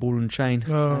missus, the old ball and chain,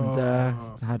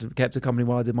 Oh. and kept her company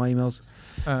while I did my emails.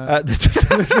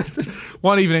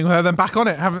 One evening with her, then back on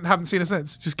it. Haven't seen her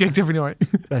since. Just gigged every night.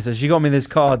 Bless her. She got me this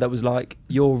card that was like,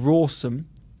 "You're awesome,"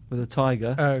 with a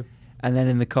tiger, Oh. and then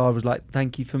in the card was like,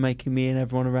 "Thank you for making me and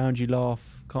everyone around you laugh.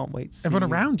 Can't wait to see Everyone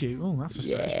you." around you. Oh, that's a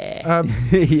stretch.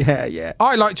 Yeah. Yeah.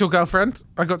 I liked your girlfriend.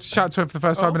 I got to chat to her for the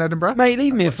first time in Edinburgh. Mate,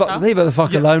 leave her the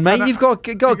fuck alone, mate. and You've got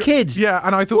a kid. Yeah,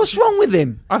 and I thought What's wrong with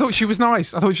him? I thought she was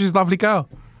nice. I thought she was a lovely girl.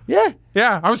 Yeah.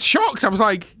 Yeah, I was shocked. I was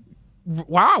like,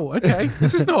 "Wow, okay,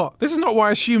 this is not what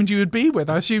I assumed you would be with.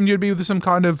 I assumed you'd be with some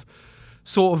kind of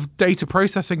sort of data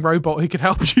processing robot who could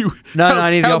help you. No,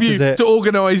 I need the help you opposite. to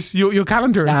organise your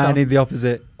calendar and Nah, I stuff. need the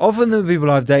opposite. Often the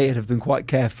people I've dated have been quite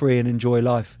carefree and enjoy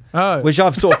life, Oh. which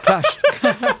I've sort of clashed.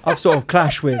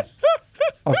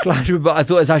 Clashed with, but I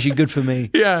thought it's actually good for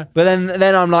me. Yeah. But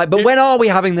then I'm like, but when are we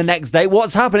having the next date?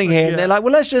 What's happening here? And they're like,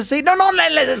 well, let's just see. No,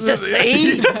 let's just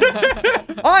see.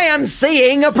 I am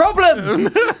seeing a problem.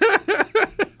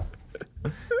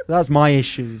 That's my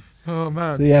issue. Oh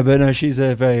man. So yeah, but no, she's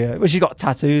a very well. She's got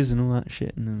tattoos and all that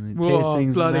shit and the Whoa,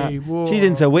 piercings. bloody, and that. whoa. She's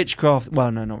into witchcraft.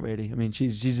 Well, no, not really. I mean,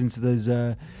 she's into those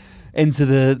into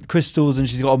the crystals, and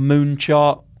she's got a moon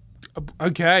chart.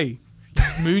 Okay.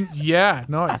 Moon. Yeah.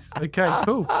 Nice. Okay.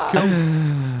 Cool. Well,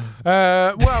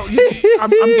 I'm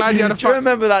glad you had a Do you fun.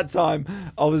 remember that time?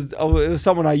 It was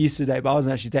someone I used to date, but I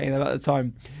wasn't actually dating them at the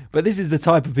time. But this is the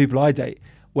type of people I date,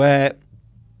 where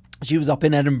she was up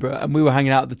in Edinburgh and we were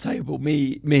hanging out at the table,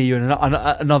 me, you, and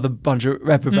another bunch of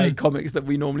reprobate comics that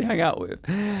we normally hang out with,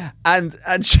 and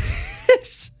she,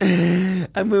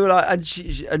 and we were like, and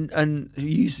she and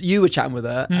you were chatting with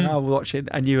her, and I was watching,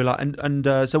 and you were like,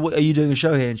 so what, are you doing a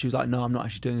show here? And she was like, no, I'm not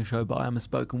actually doing a show, but I am a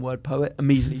spoken word poet.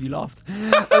 Immediately you laughed.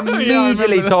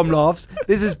 Immediately Tom laughs.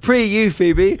 This is pre you,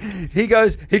 Phoebe. He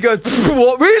goes,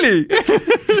 what, really?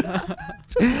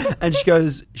 And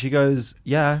she goes,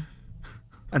 yeah.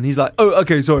 And he's like, oh,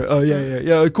 okay, sorry. Oh,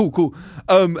 yeah, cool.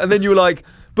 And then you were like,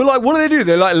 but like, what do?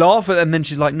 They like laugh, and then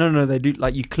she's like, no, they do.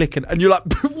 Like, you click, and you're like,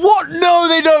 what? No,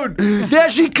 they don't. They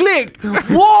actually click.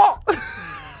 What?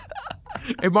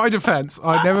 In my defence,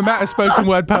 I never met a spoken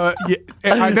word poet.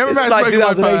 I never met a like spoken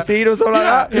word poet. 2018 or something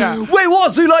like that. Yeah. Wait,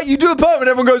 what? So like, you do a poem, and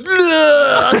everyone goes.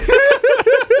 I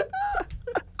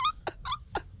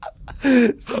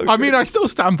I mean, I still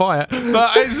stand by it,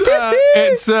 but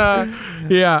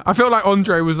Yeah, I feel like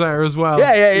Andre was there as well.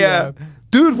 Yeah.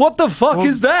 Dude, what the fuck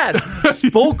is that?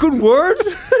 Spoken word?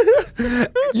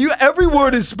 Every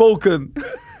word is spoken.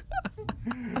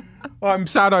 I'm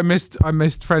sad I missed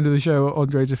friend of the show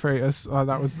Andre de Freitas.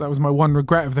 That was my one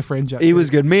regret of the Fringe. Actually. He was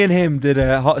good. Me and him did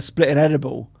a hot split and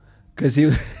edible because he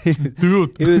was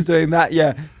doing that.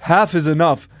 Yeah, half is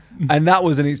enough. And that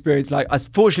was an experience. Like,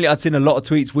 fortunately, I'd seen a lot of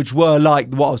tweets which were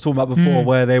like what I was talking about before,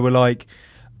 where they were like,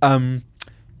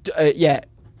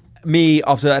 me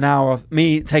after an hour of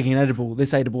me taking an edible,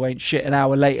 this edible ain't shit. An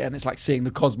hour later, and it's like seeing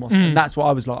the cosmos. And that's what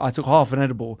I was like. I took half an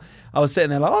edible. I was sitting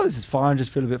there like, oh, this is fine.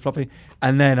 Just feel a bit floppy.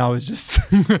 And then I was just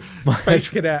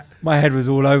my head was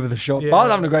all over the shop. Yeah. But I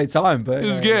was having a great time. But it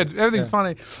was good. Everything's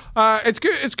funny. It's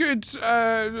good. It's good.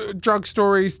 Drug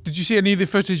stories. Did you see any of the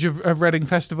footage of Reading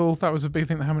Festival? That was a big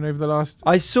thing that happened over the last.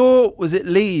 I saw. Was it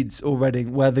Leeds or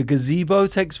Reading where the gazebo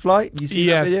takes flight? You see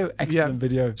that video? Excellent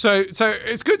video. So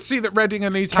it's good to see that Reading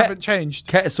and Leeds haven't changed.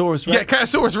 Ketasaurus Rex. Yeah,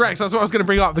 Ketasaurus Rex. That's what I was going to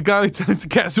bring up. The girl who turned into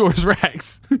Ketasaurus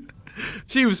Rex.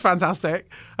 She was fantastic.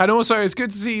 And also, it's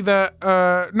good to see that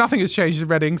nothing has changed in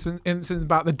Reading since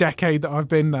about the decade that I've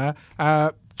been there.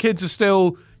 Kids are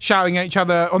still shouting at each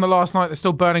other. On the last night, they're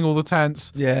still burning all the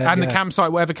tents. Yeah. And the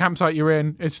campsite, whatever campsite you're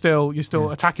in, you're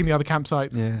still attacking the other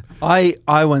campsite. Yeah.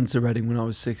 I went to Reading when I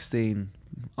was 16.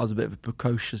 I was a bit of a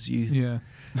precocious youth. Yeah.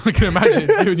 I can imagine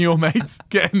you and your mates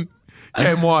getting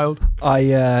wild.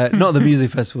 Not the music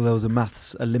festival, there was a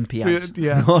maths Olympiad.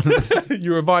 Yeah.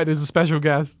 You were invited as a special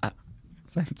guest.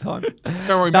 Same time.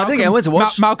 Don't worry, No, I think I went to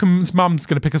watch. Malcolm's mum's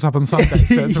going to pick us up on Sunday,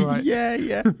 so it's all right.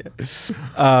 Yeah.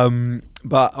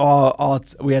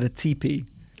 But we had a teepee.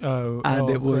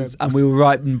 And we were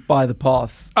right by the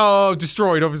path. Oh,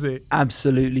 destroyed, obviously.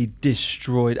 Absolutely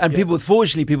destroyed. And people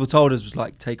told us was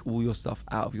like, take all your stuff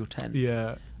out of your tent.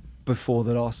 Yeah. Before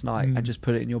the last night and just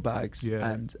put it in your bags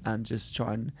and just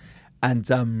try and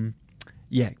burn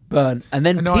and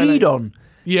then peed on.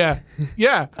 Yeah.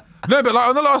 No, but like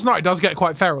on the last night, it does get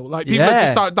quite feral. Like people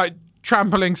just start like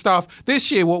trampling stuff. This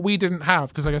year, what we didn't have,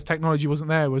 because I guess technology wasn't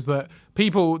there, was that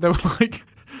there were like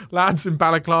lads in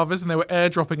balaclavas and they were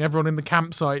airdropping everyone in the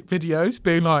campsite videos,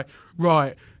 being like,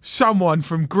 right, someone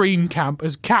from Green Camp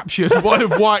has captured one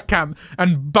of White Camp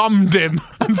and bummed him,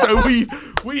 and so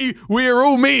we are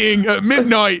all meeting at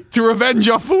midnight to revenge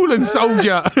our fallen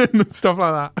soldier and stuff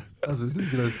like that. That's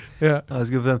ridiculous. Yeah, that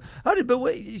was good for them.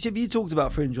 Have you talked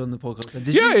about Fringe on the podcast?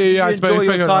 Did you I enjoy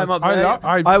your time up there?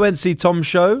 I went to see Tom's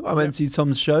show.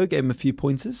 Tom's show. Gave him a few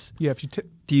pointers. Yeah,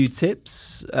 few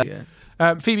tips.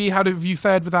 Phoebe, how have you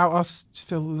fared without us? Just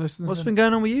fill the listeners. What's been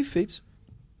going on with you, Phoebes?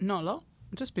 Not a lot.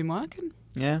 I've just been working.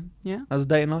 Yeah. Yeah. How's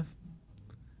the day in life?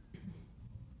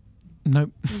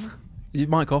 Nope. You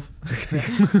mic off.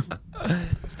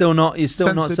 Still not. You're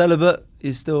still not celibate.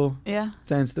 You're still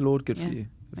saying to the Lord. Good for you.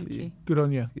 Thank you. Good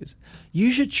on you. Good.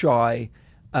 You should try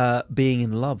being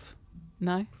in love.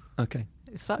 No. Okay.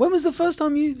 When was the first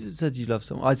time you said you loved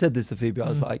someone? I said this to Phoebe. I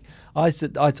was like, I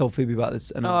told Phoebe about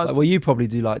this, and I was like, well, you probably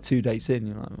do like 2 dates in.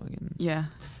 You're like, yeah.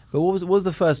 But what was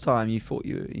the first time you thought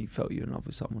you felt you were in love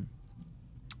with someone?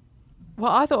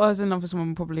 Well, I thought I was in love with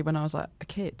someone probably when I was like a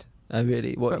kid. Oh,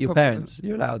 really? What, your parents?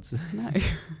 You're allowed to,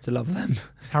 to love them?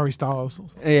 Harry Styles or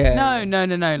something. Yeah.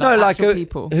 No. Like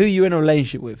people. Who you in a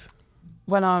relationship with?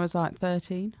 When I was like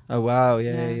 13. Oh wow,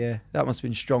 yeah. That must have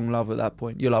been strong love at that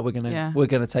point. You're like, we're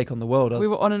gonna take on the world. We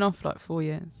were on and off for like 4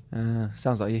 years.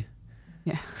 Sounds like you.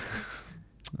 Yeah.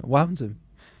 What happened to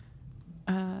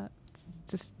him?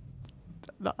 Just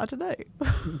I don't know.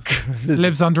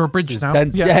 Lives under a bridge now.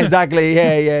 Yeah, exactly.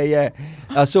 Yeah.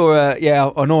 I saw.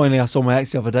 Annoyingly, I saw my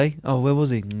ex the other day. Oh, where was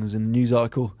he? It was in a news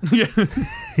article. Yeah.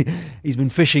 He's been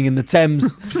fishing in the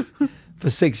Thames for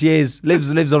 6 years.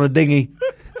 Lives on a dinghy.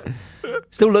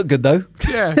 Still look good though.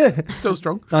 Yeah, still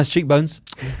strong. Nice cheekbones.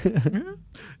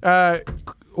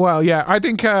 Well, yeah, I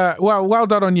think. Well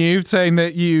done on you saying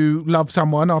that you love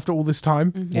someone after all this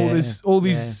time.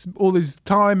 Mm-hmm. All this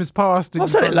time has passed. I've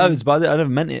said it loads, but I never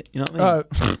meant it. You know what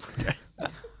I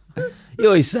mean? You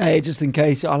always say it just in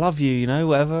case. I love you. You know,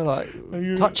 whatever. Like,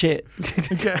 touch it.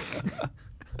 Okay.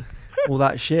 All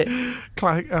that shit.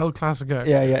 El Clasico.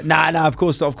 Yeah. Nah, of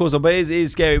course not. But it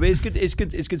is scary. But it's good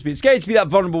to be. It's scary to be that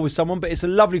vulnerable with someone, but it's a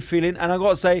lovely feeling. And I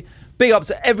got to say, big up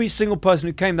to every single person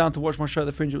who came down to watch my show at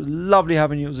the Fringe. It was lovely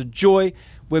having you. It was a joy.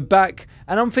 We're back.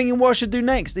 And I'm thinking what I should do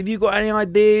next. If you've got any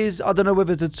ideas, I don't know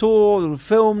whether to tour or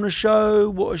film the show,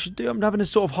 what I should do. I'm having a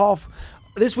sort of half...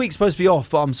 This week's supposed to be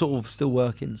off, but I'm sort of still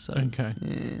working. So okay.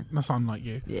 Yeah. That's unlike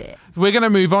you. Yeah. So we're going to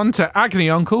move on to Agony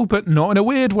Uncle, but not in a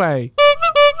weird way.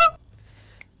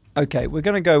 Okay, we're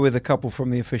going to go with a couple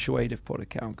from the official ADIF pod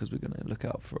account because we're going to look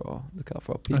out for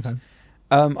our peeps. Okay.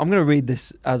 I'm going to read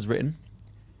this as written.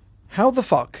 How the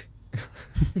fuck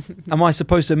am I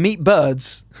supposed to meet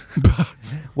birds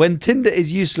when Tinder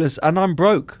is useless and I'm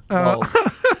broke? Lol.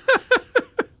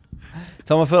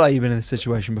 Tom, I feel like you've been in this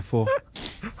situation before.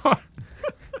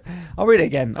 I'll read it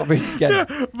again. Yeah,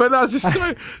 but that's just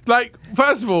so, like,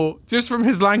 first of all, just from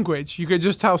his language, you could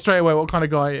just tell straight away what kind of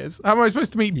guy he is. How am I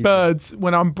supposed to meet birds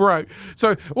when I'm broke?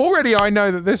 So already I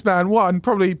know that this man, one,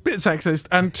 probably a bit sexist,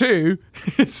 and two,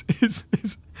 is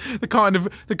the kind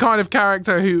of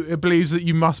character who believes that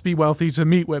you must be wealthy to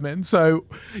meet women. So,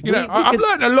 I've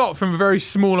learned a lot from a very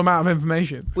small amount of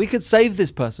information. We could save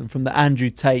this person from the Andrew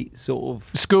Tate sort of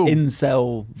School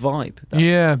incel vibe.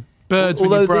 Yeah. Birds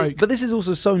when you break. But this is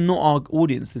also so not our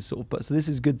audience, this sort of, but so this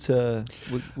is good to,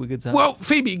 we're good to have. Well,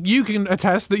 Phoebe, you can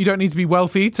attest that you don't need to be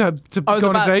wealthy to I was go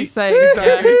on a about date. to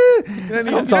say,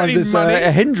 Sometimes it's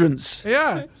a hindrance.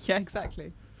 Yeah. yeah,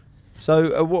 exactly.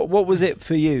 So what was it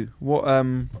for you? What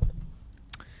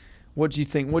do you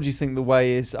think? What do you think the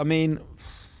way is? I mean,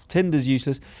 Tinder's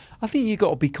useless. I think you got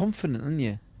to be confident, haven't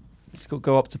you? It's got to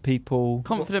go up to people.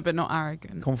 Confident but not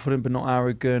arrogant. Confident but not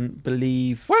arrogant.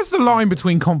 Believe. Where's the line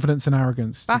between confidence and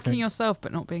arrogance? do you Backing think? yourself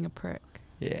but not being a prick.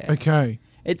 Yeah. Okay.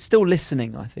 It's still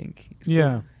listening, I think. It's still-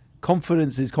 Yeah.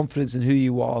 Confidence is confidence in who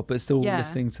you are, but still Yeah.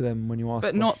 listening to them when you ask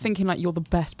But not questions. thinking like you're the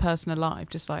best person alive.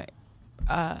 Just like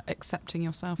accepting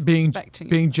yourself. And Being respecting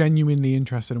being genuinely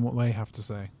interested in what they have to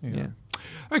say. Yeah.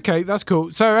 Okay, that's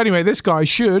cool. So anyway, this guy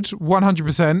should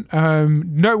 100%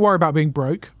 don't worry about being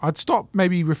broke. I'd stop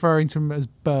maybe referring to them as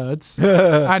birds.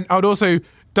 And I'd also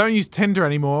don't use Tinder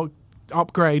anymore.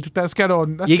 Upgrade. Let's get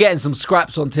on. You're getting some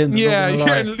scraps on Tinder. Yeah, not you're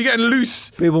gonna lie. getting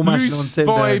loose, People matching loose on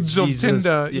Tinder. vibes Jesus. of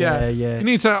Tinder. Yeah. You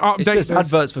need to update It's just this.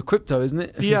 adverts for crypto, isn't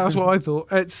it? Yeah, that's what I thought.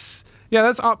 Let's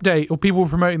update, or people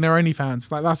promoting their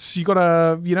OnlyFans. Like that's you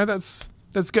gotta,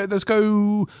 let's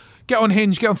go get on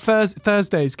Hinge, get on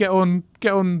Thursdays, get on.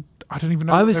 I don't even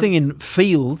know. I was thinking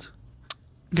Field.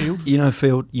 Field. You know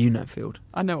Field.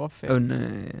 I know of Oh it.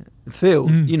 no,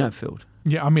 Field. Mm. You know Field.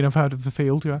 Yeah, I mean I've heard of the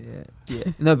Field. Yeah, Yeah.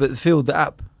 No, but Field, the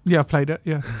app. yeah, I've played it.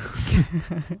 Yeah,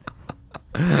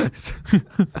 It's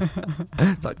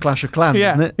like Clash of Clans, yeah,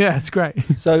 isn't it? yeah, it's great.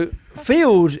 So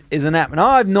Field is an app, and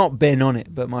I've not been on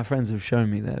it, but my friends have shown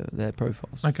me their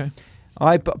profiles. Okay.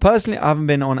 Personally, I haven't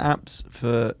been on apps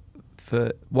for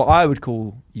what I would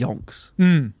call yonks.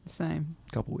 Same.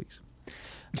 A couple of weeks.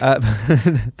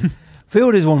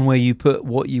 Field is one where you put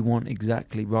what you want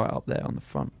exactly right up there on the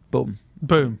front. Boom.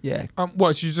 Boom. Yeah.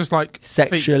 What? So you just like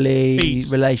Sexually,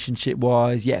 feet. relationship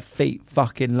wise, yeah, feet.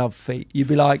 Fucking love feet. You'd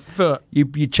be like, foot. you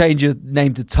change your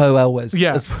name to Toe Elwes.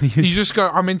 Yeah. That's what You just go.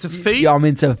 I'm into feet. Yeah, I'm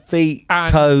into feet,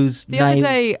 And toes, The nails. other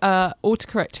day,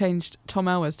 autocorrect changed Tom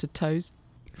Elwes to Toes.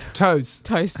 Toes.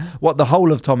 Toes. What, the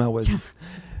whole of Tom Elwes?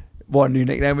 What a new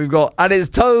nickname we've got. And it's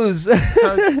Toes.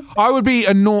 I would be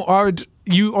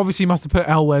You obviously must have put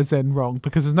Elwes in wrong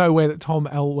because there's no way that Tom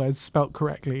Elwes spelt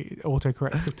correctly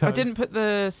autocorrects the toes. I didn't put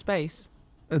the space.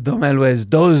 Tom Elwes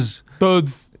does.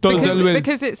 Toes Elwes.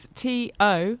 Because it's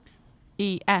TOES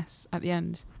at the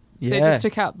end. So Yeah. they just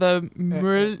took out the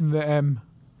mrl. The M.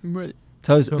 Mrl.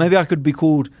 Toes. Cool. Maybe I could be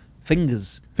called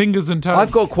Fingers. Fingers and toes.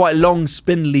 I've got quite long,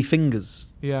 spindly fingers,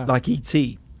 Yeah. like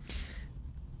E.T.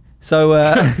 So,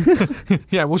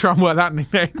 Yeah, we'll try and work that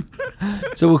nickname.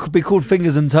 so we could be called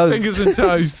Fingers and Toes. Fingers and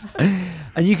toes.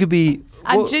 And you could be.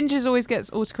 And what- Ginger's always gets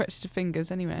autocorrected to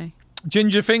fingers anyway.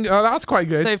 Ginger finger. Oh, that's quite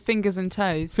good. So fingers and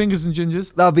toes. Fingers and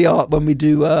gingers. That'll be art when we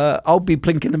do. I'll be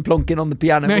plinking and plonking on the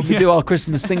piano when we Yeah. do our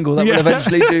Christmas single that Yeah. we'll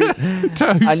eventually do.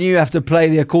 Toes. And you have to play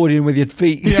the accordion with your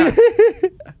feet. Yeah.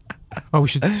 Oh, we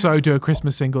should so do a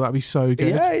Christmas single. That'd be so good.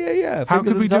 yeah. How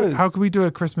Fingers could we and do? toes. How could we do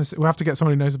a Christmas? We'll have to get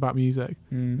someone who knows about music.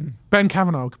 Mm. Ben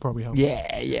Kavanagh could probably help.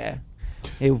 Yeah.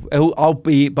 I'll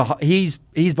be.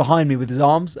 He's behind me with his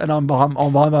arms, and I'm behind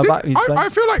my back. He's I playing.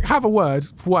 feel like Have a Word,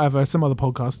 whatever, some other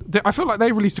podcast. I feel like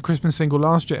they released a Christmas single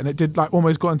last year, and it did like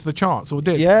almost got into the charts, or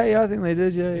did? Yeah, I think they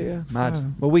did. Yeah. Mad. Yeah.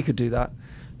 Well, we could do that.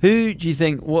 Who do you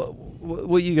think? What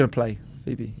are you going to play,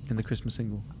 Phoebe, in the Christmas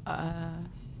single? I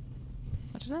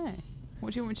don't know.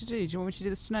 What do you want me to do? Do you want me to do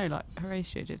the snow like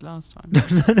Horatio did last time?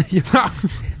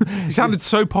 You sounded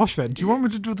so posh then. Do you want me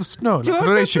to do the snow? Do you Like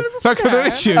want me to Horatio? do the Like snow?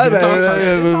 Horatio Oh, did last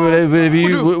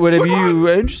time. whatever you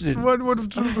are interested in. What do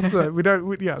the snow? We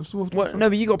don't. Yeah. What? No,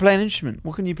 but you got to play an instrument.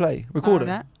 What can you play? Recorder.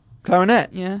 Clarinet? Clarinet.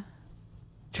 Yeah.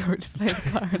 Do you want me to play the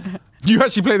clarinet? You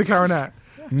actually play the clarinet.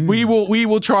 We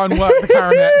will try and work the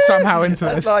clarinet somehow into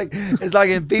this. It's like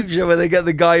in Peep Show where they get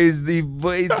the guy he's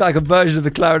like a version of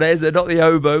the clarinet, isn't it? Not the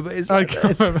oboe, but it's like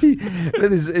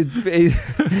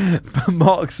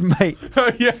Mark's mate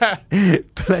Yeah.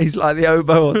 plays like the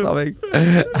oboe or something,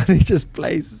 and he just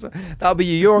plays. That'll be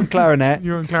you. You're on clarinet.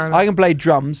 You're on clarinet. I can play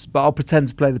drums, but I'll pretend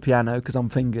to play the piano because I'm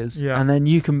fingers. Yeah. And then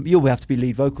you'll have to be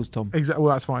lead vocals, Tom. Exactly.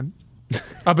 Well, that's fine.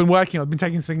 I've been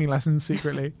taking singing lessons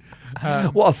secretly.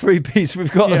 What a three-piece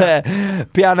we've got Yeah. there.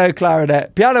 Piano,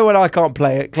 clarinet. Piano when I can't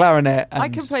play it. Clarinet. And I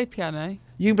can play piano.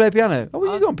 You can play piano. Oh,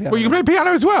 well, you got piano. Well, you can play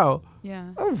piano as well. Yeah.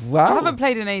 Oh, wow. I haven't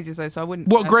played in ages though, so I wouldn't.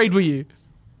 What grade were you?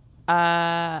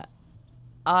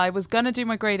 I was gonna do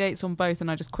my grade 8s on both,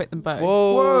 and I just quit them both.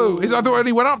 Whoa. I thought it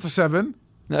only went up to 7.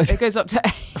 No, It goes up to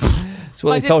 8. that's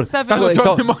what I they told. did 7. That's what they That's what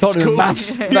told, in my told him in school.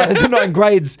 maths. Yeah. No, they're not in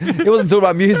grades. It wasn't talking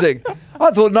about music.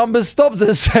 I thought numbers stopped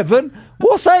at 7.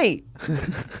 What's 8?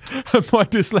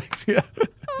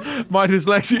 My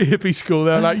dyslexia hippie school.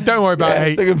 They're like, don't worry about Yeah,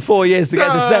 8. it took them 4 years to get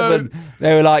to No. 7.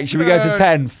 They were like, should we go to No.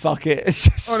 10? Fuck it.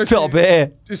 Just Honestly. stop it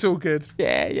here. It's all good.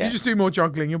 Yeah, yeah. You just do more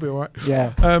juggling, you'll be all right.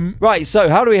 Yeah. Right, so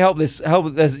how do we help this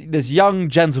young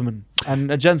gentleman?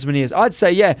 And a gentleman he is. I'd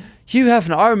say, yeah, Hugh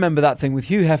Hefner. I remember that thing with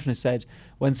Hugh Hefner said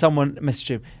when someone messaged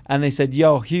him and they said,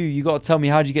 yo, Hugh, you got to tell me,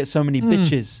 how'd you get so many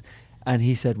bitches? And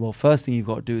he said, well, first thing you've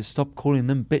got to do is stop calling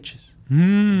them bitches.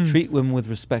 Treat women with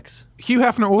respect. Hugh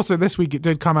Hefner also this week, it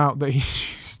did come out that he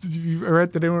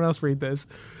did anyone else read this?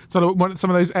 So some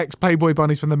of those ex-Playboy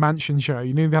bunnies from the Mansion show,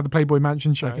 you knew they had the Playboy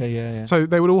Mansion show. Okay, yeah. So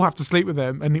they would all have to sleep with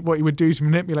him, and what he would do to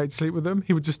manipulate to sleep with them,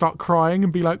 he would just start crying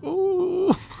and be like,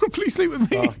 "Oh, please sleep with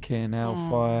me." Fucking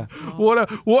hellfire.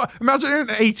 What? Imagine an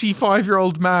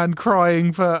 85-year-old man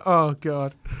crying for. Oh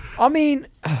God. I mean,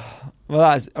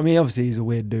 obviously he's a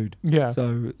weird dude. Yeah.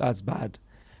 So that's bad.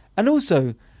 And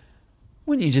also,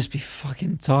 wouldn't you just be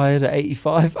fucking tired at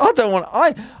 85?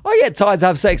 I get tired to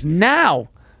have sex now.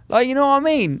 Like, you know what I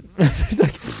mean?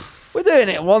 Like, we're doing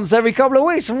it once every couple of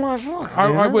weeks. I'm like, fuck.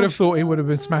 I would have thought he would have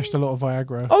been smashed a lot of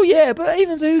Viagra. Oh, yeah, but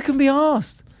even so, who can be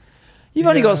asked? You've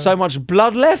only Yeah. got so much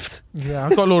blood left. Yeah,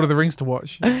 I've got Lord of the Rings to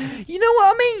watch. You know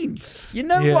what I mean? You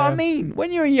know Yeah. what I mean?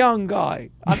 When you're a young guy,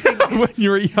 I think When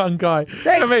you're a young guy,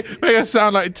 Sex. make us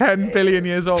sound like 10 billion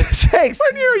years old. sex.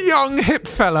 When you're a young hip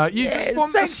fella, you Yeah, just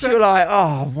want the sex, sex. you're like,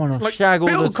 oh, I want to Like shag all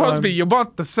Bill the time. Cosby, you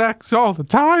want the sex all the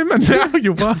time, and now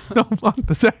you don't want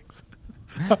the sex.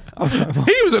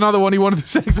 He was another one. He wanted the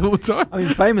sex all the time. I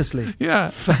mean, famously.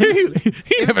 Yeah,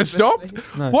 he never stopped.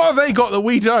 No. What have they got that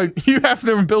we don't? Hugh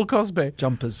Hefner and Bill Cosby.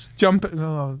 Jumpers.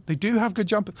 They do have good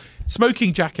jumpers.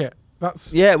 Smoking jacket.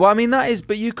 That's Yeah, well, I mean, that is,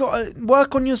 but you've got to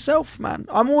work on yourself, man.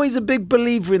 I'm always a big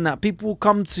believer in that. People will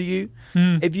come to you.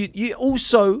 If you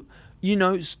also,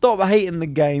 stop hating the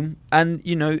game. And,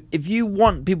 if you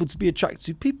want people to be attracted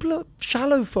to, people are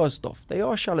shallow first off. They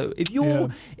are shallow. If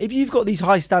you've got these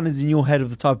high standards in your head of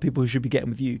the type of people who should be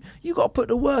getting with you, you got to put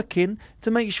the work in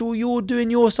to make sure you're doing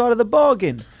your side of the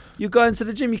bargain. You're going to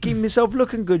the gym, you're keeping yourself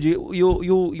looking good,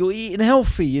 you're eating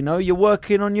healthy, you're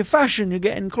working on your fashion, you're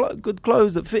getting good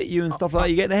clothes that fit you and stuff like that,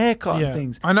 you're getting a haircut Yeah. and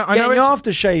things. I know Getting your it's-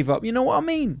 aftershave up, you know what I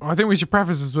mean? I think we should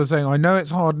preface this with saying I know it's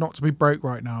hard not to be broke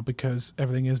right now because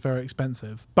everything is very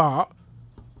expensive. But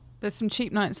There's some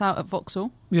cheap nights out at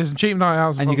Vauxhall. there's some cheap night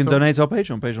out. And you can donate to our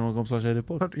Patreon,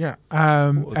 patreon.com/ADPod. But yeah,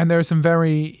 and there are some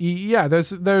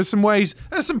there's some ways,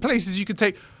 there's some places you could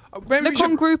take. Maybe Look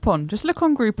on Groupon. Just look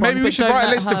on Groupon. maybe we but should don't write a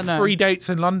let list her of know. free dates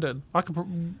in London. I could. Well,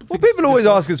 people always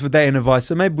ask us for dating advice,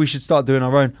 so maybe we should start doing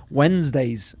our own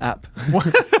Wednesdays app.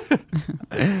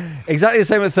 Exactly the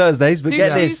same with Thursdays, but Do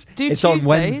get Tues- this, do it's on Tuesdays.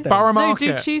 Wednesday. Borough No, do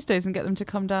Market. Tuesdays and get them to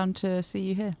come down to see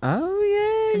you here.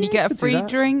 Oh yeah, And you yeah, get a could do free that.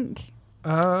 drink.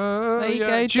 There you go,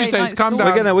 date Tuesdays, night come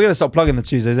store. down. We're gonna stop plugging the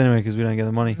Tuesdays anyway because we don't get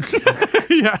the money.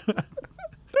 Yeah.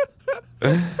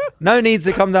 No need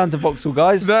to come down to Vauxhall,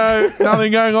 guys. No,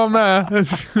 nothing going on there.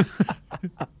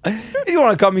 If you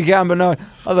want to come, you can, but no.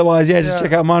 Otherwise, just Yeah.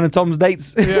 check out mine and Tom's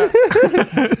dates. Yeah.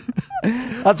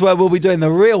 That's where we'll be doing the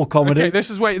real comedy. Okay, this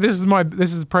is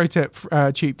a pro tip.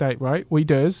 Cheap date, right? What he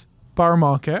does, Borough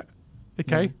Market.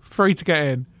 Okay, free to get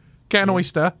in. Get an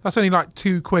oyster. That's only like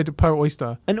 £2 per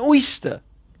oyster. An oyster.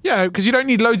 Yeah, because you don't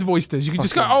need loads of oysters. You can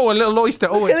just go, a little oyster.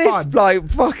 Oh, Look it's at this, fun. like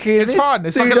fucking. It's this fun.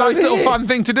 It's like a dude nice over little here. fun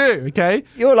thing to do. Okay.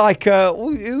 You're like,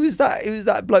 who was that? Who was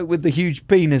that bloke with the huge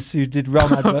penis who did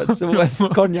rum adverts, or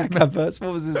cognac adverts?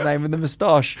 What was his name? With the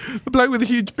moustache? The bloke with the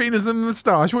huge penis and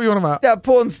moustache. What are you on about? That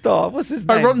porn star. What's his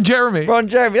Oh, name? Ron Jeremy. Ron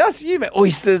Jeremy. That's you, mate.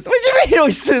 Oysters. What do you mean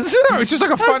oysters? No, it's just like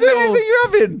a That's fun the little. only thing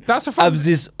you're having. That's a fun. Have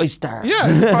this oyster. Yeah,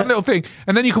 it's a fun little thing.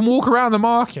 And then you can walk around the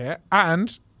market,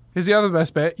 and here's the other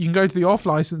best bit: you can go to the off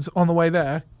license on the way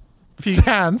there. A few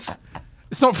cans.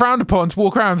 It's not frowned upon to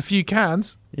walk around with a few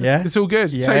cans. Yeah. It's all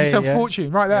good. Yeah, Save yourself yeah. a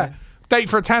fortune right there. Date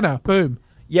for a tenner. Boom.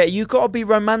 Yeah, you got to be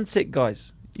romantic,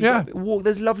 guys. You Yeah. gotta walk.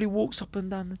 There's lovely walks up and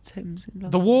down the Thames in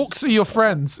London. The walks are your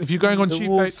friends. If you're going on the cheap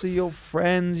walks dates, are your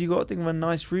friends. You got to think of a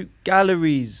nice route.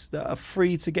 Galleries that are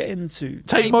free to get into.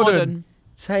 Tate Modern.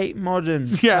 Tate Modern.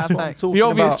 Yeah, That's what I'm Perfect. talking the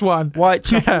obvious about. one.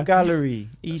 Whitechapel Yeah. Gallery,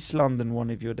 East London. One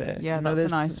if you're there. Yeah, You know, that's a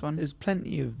there's nice one. There's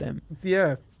plenty of them.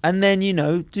 Yeah. And then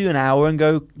do an hour and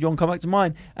go. You want to come back to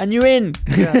mine, and you're in.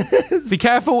 Be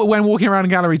careful when walking around a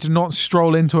gallery to not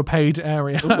stroll into a paid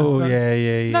area. Oh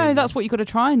yeah. No, that's what you got to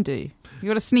try and do. You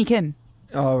got to sneak in.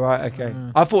 Oh right, okay.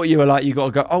 I thought you were like you got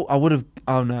to go. Oh, I would have.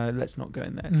 Oh no, let's not go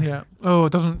in there. Yeah. Oh,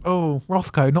 it doesn't. Oh,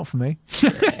 Rothko, not for me.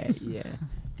 Yeah.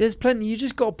 There's plenty. You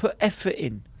just got to put effort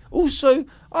in. Also,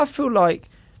 I feel like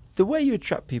the way you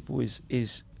attract people is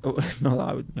not that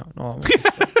I would. No, not that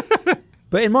I would.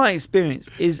 But in my experience,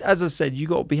 is as I said, you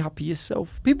got to be happy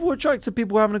yourself. People are attracted to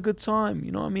people having a good time.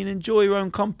 You know what I mean? Enjoy your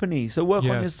own company. So work on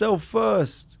Yes. yourself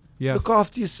first. Yes. Look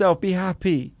after yourself. Be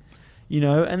happy.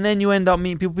 And then you end up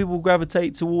meeting people. People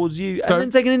gravitate towards you, and Don't- then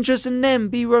take an interest in them.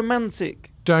 Be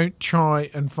romantic. Don't try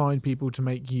and find people to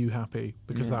make you happy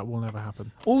because Yeah. that will never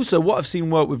happen. Also, what I've seen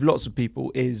work with lots of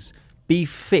people is be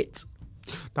fit.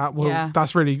 That will. Yeah.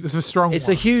 That's a strong. It's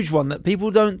one. a huge one that people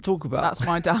don't talk about. That's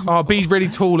my down. Oh, be really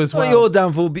tall as It's not well. your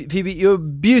downfall, Phoebe. You're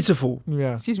beautiful.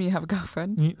 Yeah. Excuse me, you have a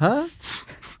girlfriend? Huh?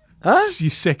 Huh? You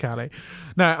sick, Ali.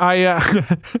 No,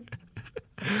 I.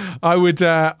 I would.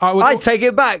 I take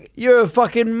it back. You're a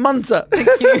fucking munter.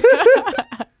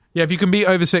 Yeah, if you can be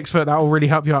over 6 foot, that will really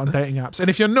help you out on dating apps. And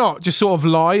if you're not, just sort of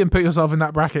lie and put yourself in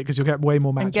that bracket because you'll get way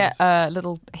more matches. And get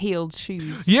little heeled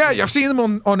shoes. Yeah, I've seen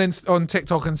them on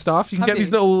TikTok and stuff. You can Have get these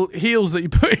you? little heels that you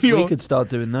put in your We could start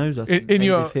doing those. I think. in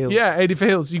your Native heels. yeah 80 for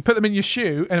heels. You put them in your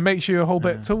shoe and it makes you a whole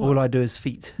bit taller. All I do is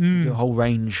feet. Do a whole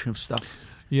range of stuff.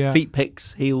 Yeah. Feet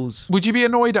pics, heels. Would you be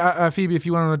annoyed at Phoebe if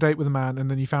you went on a date with a man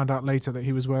and then you found out later that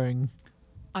he was wearing?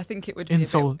 I think it would be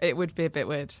it would be a bit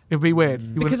weird. It'd be weird. You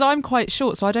wouldn't- Because I'm quite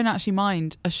short, so I don't actually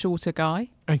mind a shorter guy.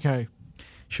 okay.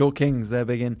 Short kings, they're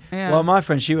big in. Yeah. Well, my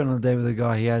friend, she went on a date with a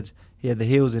guy. He had the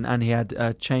heels in, and he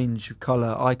had change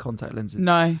colour eye contact lenses.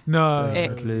 No. No.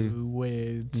 So, clue.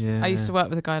 Weird. Yeah. I used to work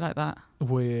with a guy like that.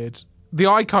 Weird. The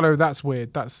eye colour, that's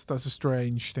weird. That's a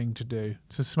strange thing to do.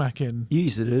 To smack in. You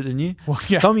used to do it, didn't you? Well,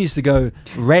 yeah. Tom used to go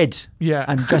red Yeah.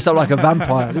 and dress up like a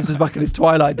vampire. This was back in his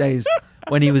Twilight days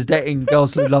when he was dating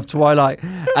girls who loved Twilight.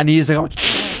 And he used to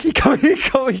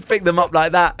go, he'd pick them up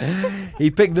like that.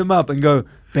 He'd pick them up and go,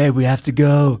 babe, we have to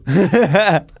go. Do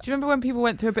you remember when people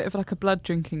went through a bit of like a blood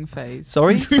drinking phase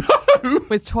Sorry?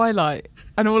 with Twilight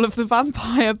and all of the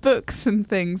vampire books and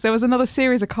things? There was another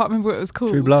series, I can't remember what it was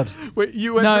called. True Blood. Wait,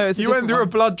 you went, No, it was a you went different through a one.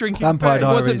 blood drinking Vampire phase?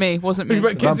 Diaries. Wasn't me. You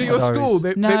got kids at your Vampire school.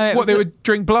 Diaries. No, it was They the- would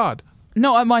drink blood.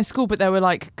 Not at my school, but there were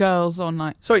like girls on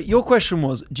like. Sorry, your question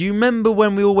was, do you remember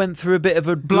when we all went through a bit of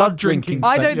a blood drinking drinking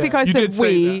I phase? don't Yeah, think I you said did say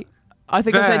we. that. I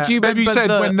think I said, do you Maybe remember you said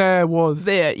the, when there was.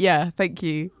 there? Yeah, thank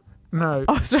you. No.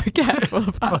 I was very careful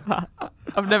about that.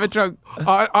 I've never drunk.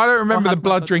 I don't remember Or the had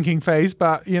blood blood. drinking phase,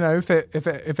 but you know, if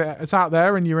it's out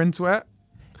there and you're into it,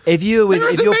 If you were It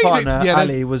was if your amazing. partner Yeah, there's-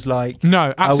 Ali was like,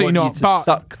 no, absolutely I not. want you to But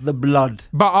suck the blood.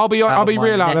 I'll be out of real my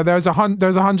out there. neck. There's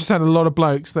 100% a lot of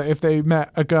blokes that if they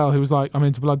met a girl who was like, I'm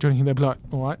into blood drinking, they'd be like,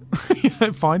 all right,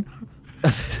 yeah, fine.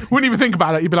 Wouldn't even think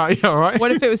about it. You'd be like, yeah, all right.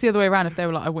 What if it was the other way around? If they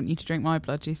were like, I want you to drink my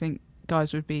blood, do you think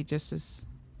guys would be just as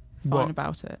fine What?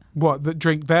 about it? What, that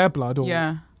drink their blood, or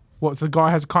Yeah. what? So the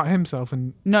guy has to cut himself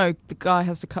and No, the guy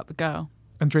has to cut the girl.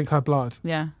 drink her blood.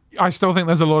 Yeah. I still think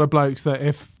there's a lot of blokes that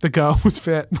if the girl was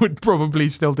fit would probably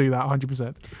still do that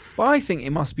 100%. But I think it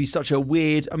must be such a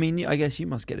weird. I mean, I guess you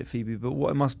must get it, Phoebe. But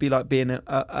what it must be like being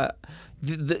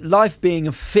the life being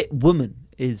a fit woman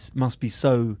must be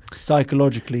so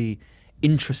psychologically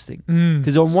interesting.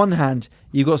 Because on one hand,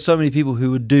 you've got so many people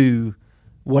who would do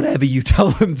whatever you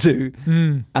tell them to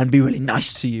and be really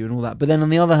nice to you and all that. But then on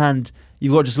the other hand,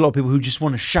 you've got just a lot of people who just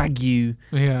want to shag you,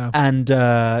 Yeah. and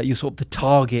you're sort of the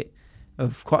target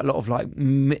of quite a lot of like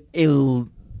ill,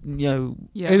 Yeah.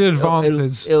 It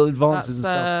advances. ill advances and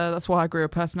That's, stuff. that's why I grew a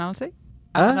personality.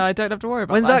 Huh? And I don't have to worry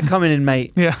about When's that coming in,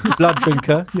 mate? Yeah. Blood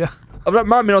drinker. Yeah. I'm like,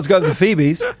 might be not to go to the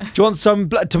Phoebe's. Do you want some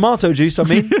tomato juice? I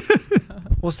mean,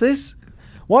 what's this?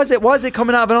 Why is it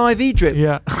coming out of an IV drip?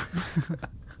 Yeah.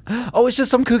 Oh, it's just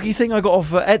some cookie thing I got off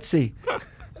Etsy.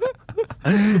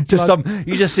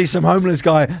 You just see some homeless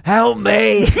guy. Help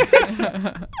me!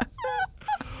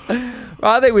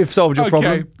 Right, I think we've solved your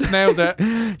problem. Nailed it.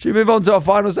 Should we move on to our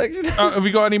final section? Have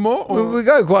we got any more? or- We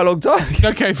go quite a long time.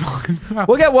 Okay, fine.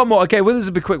 We'll get one more. Okay, well, this is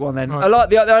a big quick one then. Right. I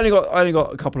like I only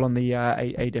got a couple on the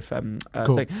ADIF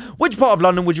Cool. thing. Which part of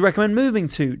London would you recommend moving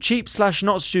to? Cheap / not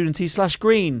studenty /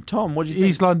 green. Tom, what do you think?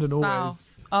 East London always. South.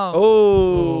 Oh.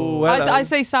 Oh, well, I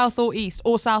say south or east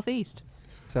or southeast.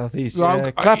 southeast. Well, Yeah.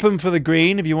 I- Clapham for the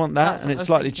green if you want that, That's and what it's I was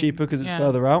slightly thinking. cheaper because it's Yeah.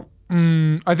 further out.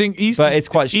 I think East. But it's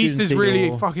quite East is studenty really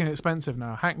or- fucking expensive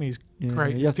now. Hackney's Yeah,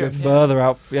 great. you have to go It's further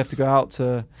out. You have to go out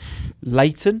to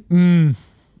Leighton,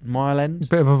 Mile End.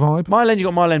 bit of a vibe. Mile End, you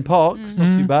got Mile End Park. It's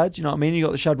not too Mm. bad. You know what I mean? You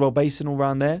got the Shadwell Basin all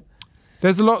around there.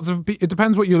 There's lots of. It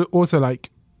depends what you also like.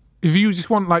 If you just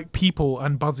want like people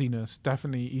and buzziness,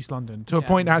 definitely East London. To a Yeah.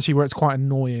 point actually where it's quite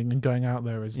annoying, and going out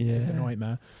there is just a Yeah.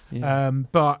 nightmare. Yeah.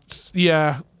 But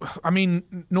yeah, I mean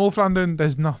North London,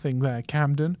 there's nothing there.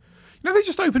 Camden, you know, they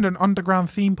just opened an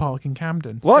underground theme park in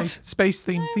Camden. What? Space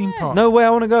themed theme park? No way I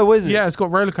want to go. Where is it? Yeah, it's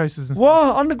got roller coasters and stuff.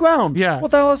 What? Underground? Yeah.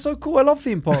 What the hell? That's so cool. I love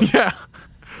theme parks. Yeah,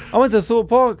 I went to Thorpe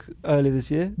Park earlier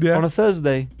this year Yeah. on a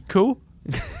Thursday. cool.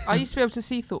 I used to be able to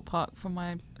see Thorpe Park from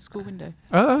my school window,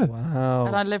 Oh, Wow.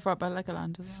 and I live right by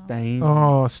Legoland as well. Stain.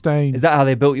 oh, Stain. Is that how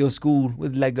they built your school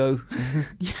with Lego?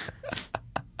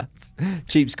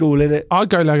 Cheap school, innit? I'd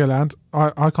go Legoland.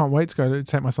 I can't wait to go to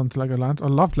take my son to Legoland. I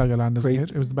loved Legoland as a Creep.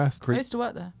 kid. It was the best. I used to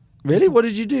work there. Really? What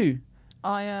did you do?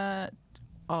 I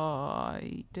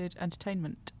did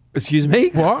entertainment. Excuse me?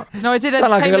 What? No, I did Sound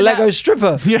like a entertainment. Lego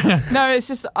stripper. Yeah. No, it's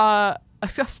just I've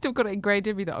still got it ingrained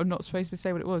in me that I'm not supposed to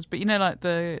say what it was. But you know, like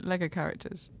the Lego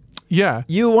characters. Yeah.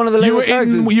 You were one of the You Lego were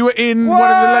characters. in one of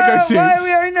the Lego suits. Why are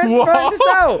we only finding What? this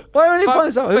out? Why are we only finding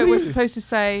this out? But Who we're are you? supposed to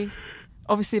say,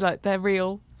 obviously, like they're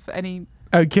real for any.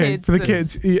 Okay, kids for the and-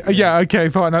 kids. Yeah, okay,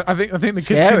 fine. I think the kids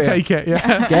Scarier. can take it.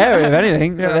 Yeah. Scary, if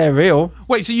anything. Yeah. They're real.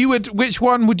 Wait, so you would? Which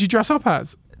one would you dress up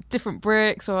as? Different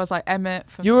bricks, or I was like Emmett.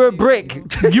 From You were a New brick.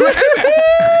 Zealand. You were.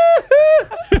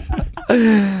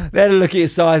 They had to look at your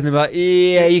size and be like,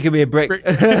 yeah, you can be a brick.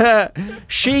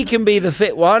 She can be the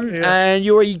fit one, Yeah. and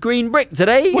you're a green brick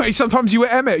today. Wait, sometimes you were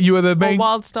Emmett. You were the Or main.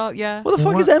 Wild Start, yeah. What the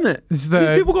fuck What? is Emmett? It's These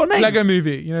the people got names. Lego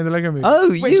movie. You know the Lego movie.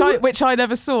 Oh, Which I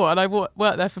never saw, and I worked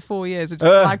there for 4 years and just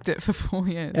Ugh. flagged it for 4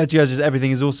 years. Yeah, just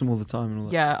everything is awesome all the time. And all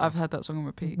that Yeah, stuff. I've heard that song on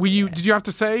repeat. Were you? Yeah. Did you have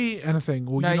to say anything?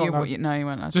 Or No, you not you allowed-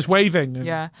 weren't allowed just to. waving. And,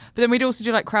 Yeah, but then we'd also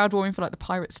do like crowd warming for like the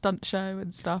pirate stunt show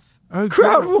and stuff. Oh,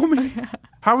 Crowd cool. warming.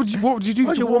 How would you? What would you do?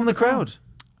 Why'd to you warm the crowd?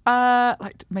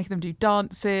 Like making them do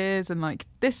dances and like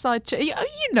this side. You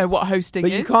know what hosting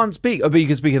But is. you can't speak. Oh, but you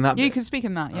can speak in that You bit. can speak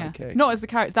in that, yeah. Okay. Not as the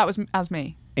character. That was as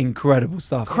me. Incredible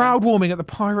stuff. Crowd warming at the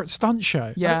pirate stunt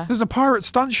show. Yeah. There's a pirate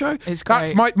stunt show. It's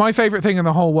That's great. my favorite thing in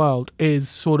the whole world is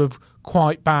sort of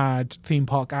quite bad theme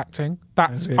park acting.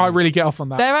 That's Really? I really get off on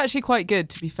that. They're actually quite good,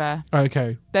 to be fair.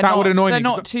 Okay. They're that not, would annoy they're me.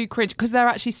 'cause not too cringe because they're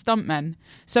actually stuntmen.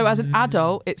 So as an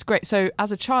adult, it's great. So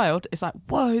as a child, it's like,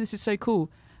 whoa, this is so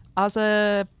cool. As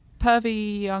a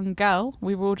pervy young gal,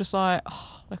 we were all just like,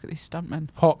 oh, look at these stuntmen.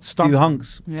 hot stunt. You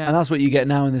hunks. Yeah. And that's what you get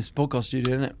now in this podcast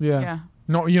studio, isn't it? Yeah. Yeah.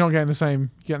 You're not getting the same.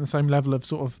 You're getting the same level of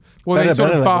sort of. Well, Better- they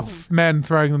sort of better level. buff men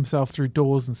throwing themselves through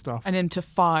doors and stuff. And into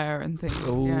fire and things.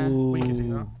 Yeah. Ooh. We could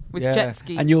do that. With Yeah. jet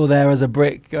skis. And you're there as a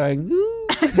brick going, ooh.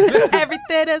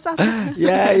 Everything is awesome.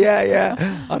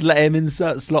 yeah. I'd let him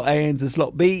insert slot A into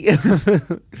slot B.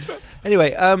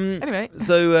 Anyway, Anyway.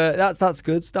 so that's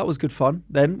good. That was good fun.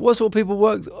 Then what sort of people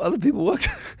worked? Other people worked.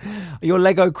 Your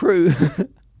Lego crew.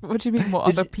 What do you mean? What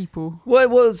Did other you- people? Well, it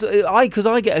was because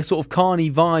I get a sort of carny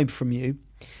vibe from you.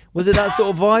 Was it that sort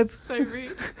of vibe? So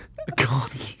rude.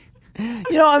 You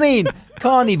know what I mean?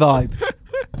 Carny vibe.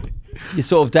 Your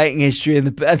sort of dating history and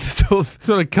the sort of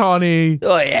Sort of carny.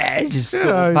 oh yeah, just sort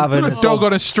of Yeah, having sort a of dog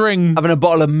on a string. having a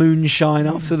bottle of moonshine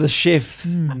after the shift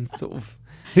and sort of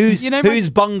whose You know, my- whose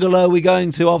bungalow are we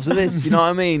going to after this? You know what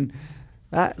I mean?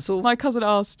 That sort of My cousin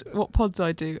asked what pods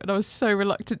I do, and I was so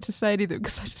reluctant to say anything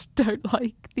because I just don't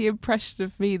like the impression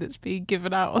of me that's being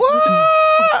given out.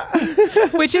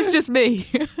 Which is just me.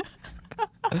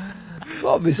 The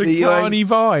obviously you're carny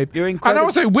vibe. you're And incredible.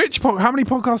 also, how many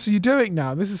podcasts are you doing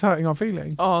now? This is hurting our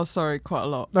feelings. Oh, sorry, quite a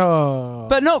lot. Oh.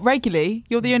 But not regularly.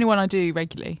 You're the only one I do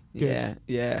regularly. yeah,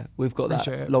 we've got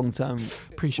Appreciate that it. long term.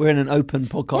 Appreciate We're in an open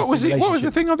podcast. What was it? What was the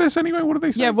relationship. thing of this anyway? What did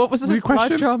they say? Yeah, what was the Your question?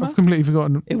 live drama? I've completely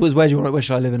forgotten. It was where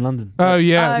should I live in London? Oh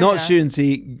yeah. Oh, Not yeah.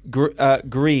 studency,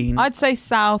 green. I'd say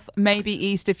south, maybe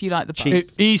east if you like the Cheap.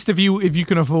 bus. East if you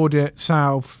can afford it.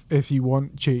 South if you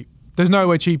want cheap. There's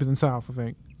nowhere cheaper than South. I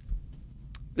think.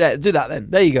 Yeah, do that then.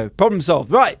 There you go. Problem solved.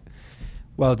 Right.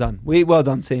 Well done. Well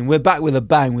done, team. We're back with a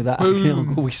bang with that.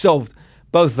 Boom. We solved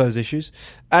both those issues.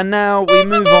 And now we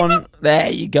move on. There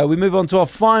you go. We move on to our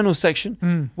final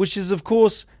section, which is, of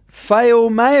course, fail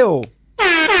mail.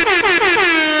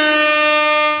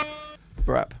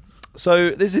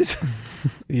 So this is,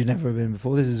 if you've never been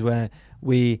before, this is where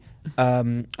we, I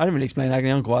didn't really explain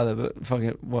Agony Uncle either, but fucking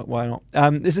it, why not?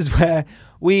 This is where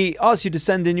we ask you to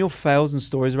send in your fails and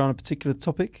stories around a particular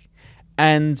topic,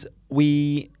 and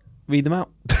we read them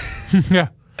out. Yeah.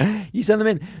 You send them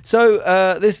in.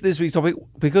 So this week's topic,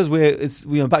 because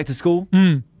we are back to school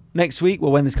next week,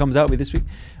 well, when this comes out, it'll be this week,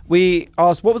 we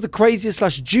asked, what was the craziest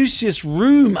 / juiciest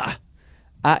rumour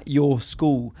at your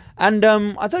school? And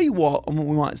I'll tell you what,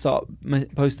 we might start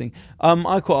posting.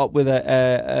 I caught up with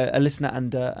a listener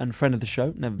and friend of the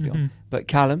show, never be on, but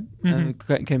Callum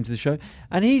came to the show,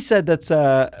 and he said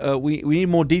that we need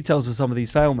more details for some of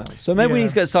these fail mails. So maybe we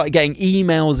need to start getting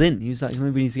emails in. He was like,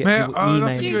 maybe we need to get people emails.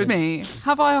 Excuse me,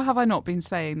 have I not been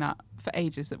saying that for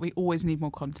ages, that we always need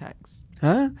more context?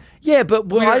 Huh? Yeah,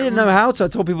 but I didn't know how to. I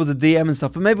told people to DM and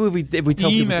stuff, but maybe if we tell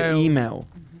people to email.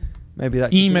 Maybe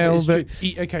that email that.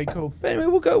 Okay, cool. But anyway,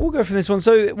 we'll go from this one.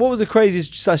 So, what was the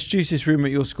craziest / juiciest room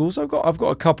at your school? So I've got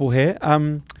a couple here.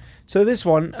 So this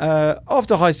one,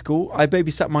 after high school, I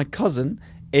babysat my cousin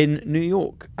in New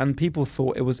York, and people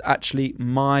thought it was actually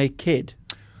my kid,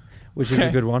 which is a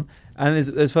good one. And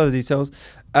there's further details.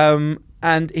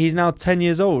 And he's now 10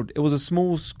 years old. It was a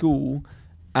small school,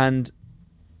 and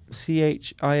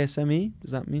CHISME.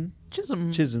 Does that mean?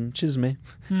 Chisme.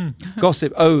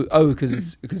 Gossip. Because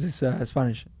it's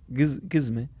Spanish.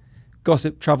 Gizme.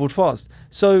 Gossip travelled fast.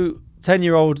 So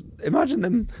 10-year-old. Imagine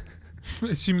them.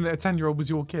 Assuming that a 10-year-old was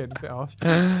your kid, a bit harsh.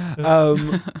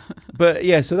 But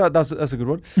yeah, so that's a good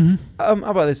one. How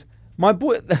about this? My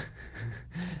boy.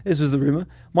 This was the rumor.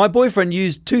 My boyfriend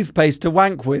used toothpaste to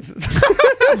wank with.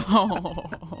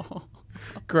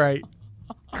 Great.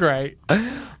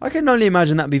 I can only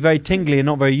imagine that'd be very tingly and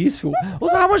not very useful.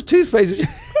 Also, how much toothpaste would you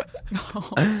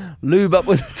lube up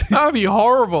with? That would be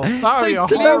horrible. That would be a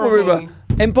horrible rumor.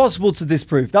 Impossible to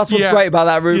disprove. That's what's great about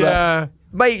that rumor. Yeah.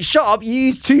 Mate, shut up. You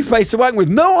use toothpaste to wank with.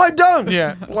 No, I don't.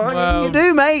 Yeah. Well, you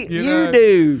do, mate. You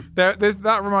do.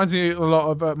 That reminds me a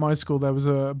lot of at my school. There was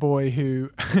a boy who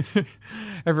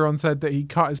everyone said that he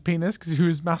cut his penis because he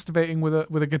was masturbating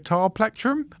with a guitar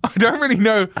plectrum. I don't really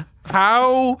know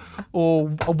how or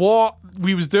what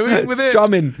we was doing with it.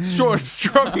 Strumming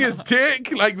his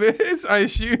dick like this, I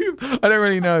assume. I don't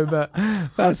really know, but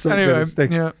that's so anyway,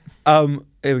 good. Yeah.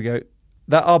 Here we go.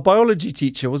 That our biology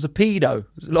teacher was a pedo.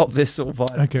 There's a lot of this sort of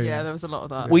vibe. Okay. Yeah, there was a lot of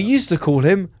that. We used to call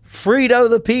him Fredo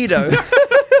the pedo.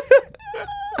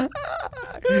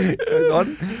 Goes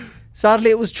on.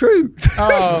 Sadly, it was true.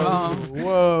 Oh,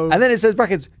 whoa. And then it says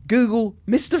brackets, Google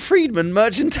Mr. Friedman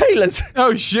Merchant Tailors.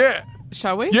 Oh, shit.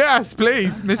 Shall we? Yes,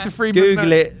 please, Mr. Friedman.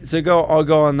 Google it. So I'll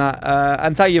go on that.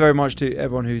 And thank you very much to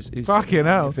everyone who's fucking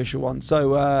hell. The official one.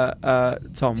 So,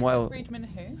 Tom, Mr. Friedman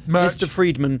who? Mr.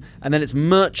 Friedman, and then it's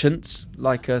merchants,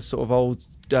 like a sort of old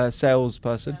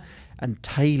salesperson, and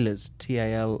tailors,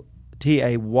 TAYLOR.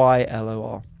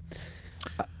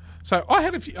 So I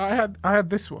had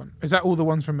this one. Is that all the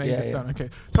ones from me you've done? Okay.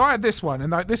 So I had this one,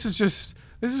 and this is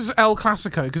El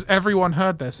Clasico because everyone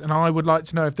heard this, and I would like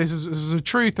to know if this is a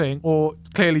true thing or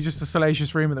clearly just a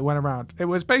salacious rumor that went around. It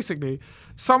was basically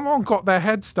someone got their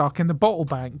head stuck in the bottle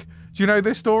bank. Do you know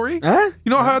this story? Huh? You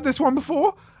not heard this one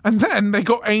before? And then they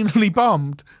got anally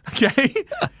bummed. Okay,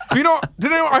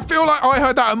 I feel like I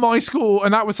heard that at my school,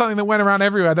 and that was something that went around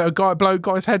everywhere. That a bloke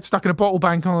got his head stuck in a bottle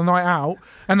bank on a night out,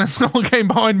 and then someone came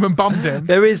behind him and bummed him.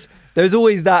 There's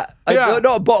always that,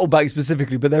 not a bottle bank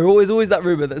specifically, but there always that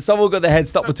rumor that someone got their head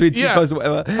stuck between two posts or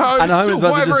whatever, and a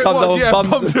homeless person just comes over and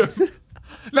bums them.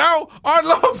 Now, I'd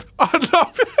love.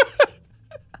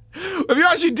 If you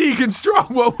actually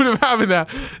deconstruct what would have happened there,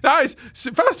 that is,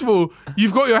 first of all,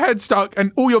 you've got your head stuck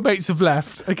and all your mates have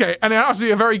left, okay, and it has to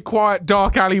be a very quiet,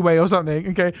 dark alleyway or something,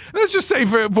 okay. Let's just say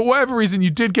for whatever reason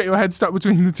you did get your head stuck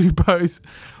between the two posts.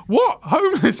 What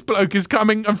homeless bloke is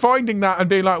coming and finding that and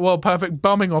being like, well, perfect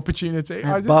bumming opportunity?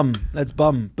 Let's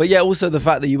bum. But yeah, also the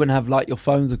fact that you wouldn't have like your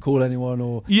phone to call anyone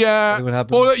or or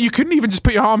that you couldn't even just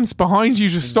put your arms behind you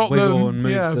to stop them. And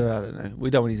move I don't know. We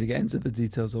don't need to get into the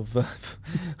details of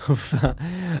that.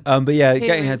 But yeah,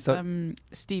 getting head stuck.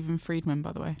 Stephen Friedman,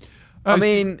 by the way. I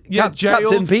mean, jailed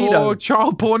Captain Pedo for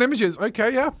child porn images.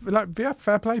 Okay,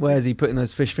 fair play. Where's he putting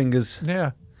those fish fingers?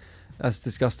 Yeah. That's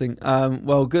disgusting.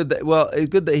 It's good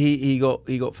that he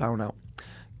got found out.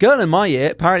 Girl in my year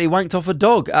apparently wanked off a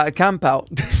dog at a camp out.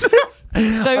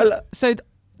 So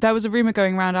there was a rumor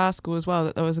going around our school as well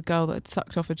that there was a girl that had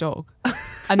sucked off a dog,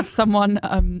 and someone,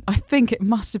 I think it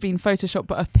must have been Photoshopped,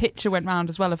 but a picture went round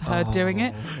as well of her doing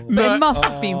it. But it must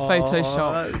have been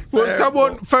Photoshopped. Well,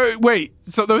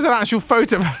 so there was an actual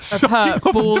photo of her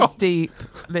balls deep,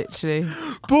 literally.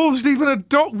 Balls deep in a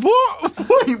dog. What?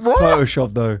 Wait, what?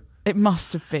 Photoshop though. It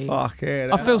must have been.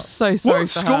 Fucking I feel so sorry What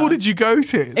for school her. did you go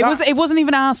to? It wasn't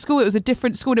even our school. It was a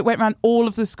different school. It went around all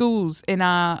of the schools in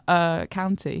our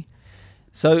county.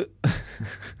 So,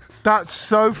 That's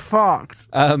so fucked.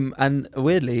 and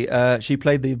weirdly, she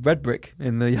played the red brick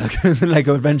in the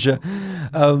Lego Adventure.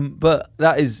 But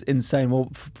that is insane.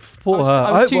 Well, poor her.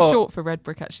 I was too well, short for red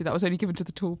brick, actually. That was only given to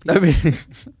the tall people. I mean,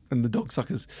 and the dog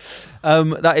suckers.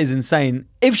 That is insane.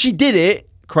 If she did it,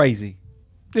 crazy.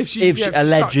 If she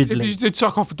allegedly. if you did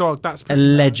suck off a dog, that's pretty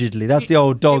Allegedly. That's the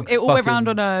old dog. It all went fucking- round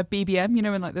on a BBM, you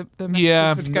know, when like the messages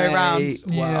Yeah, would go round. Mate,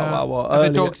 bad. Wow. And the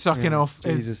Earlier- dog sucking yeah, off.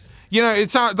 Jesus.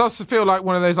 It does feel like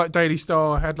one of those like Daily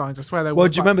Star headlines. I swear there Well,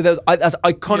 was. do you remember that's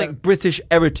iconic Yeah. British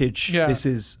heritage? Yeah. This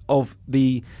is of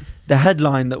the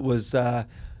headline that was. I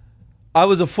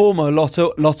was a former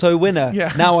lotto winner.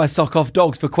 Yeah. Now I suck off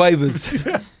dogs for quavers.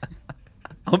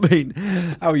 I mean,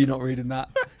 how are you not reading that?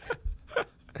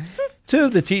 2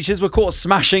 of the teachers were caught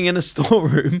smashing in a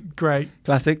storeroom. Great.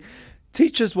 Classic.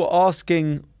 Teachers were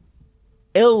asking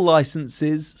ill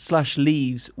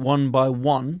licenses/leaves one by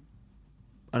one.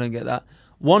 I don't get that.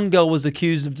 One girl was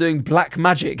accused of doing black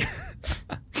magic.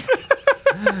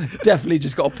 Definitely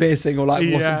just got a piercing or like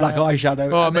what's some Yeah. black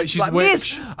eyeshadow. Oh, And mate, then she's like, a witch. Miss,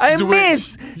 She's I am a witch.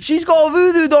 Miss. She's got a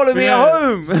voodoo doll of me at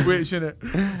home. It's a witch,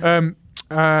 isn't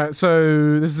it?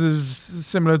 So this is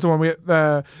similar to one we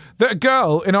that a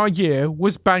girl in our year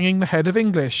was banging the head of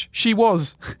English. She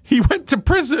was. He went to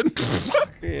prison.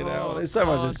 You know, Oh, there's so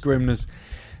much God. this grimness.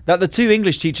 That the 2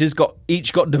 English teachers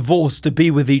each got divorced to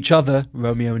be with each other,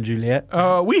 Romeo and Juliet.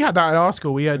 We had that at our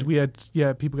school. We had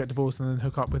people get divorced and then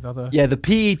hook up with other. Yeah, the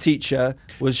PE teacher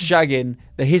was shagging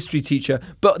the history teacher,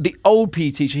 but the old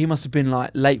PE teacher, he must have been like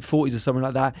late 40s or something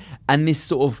like that. And this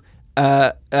sort of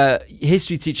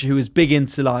history teacher who was big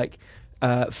into like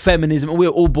feminism, and we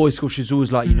were all boys school. She was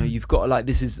always like, you know, you've got to like,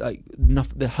 this is like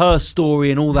her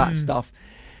story and all that stuff.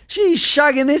 She's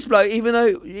shagging this bloke, even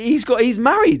though he's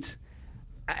married.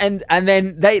 And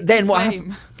then what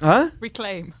happened? Reclaim. Huh?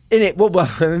 Reclaim. In it, well,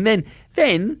 and then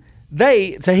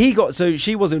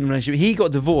she wasn't in a relationship. He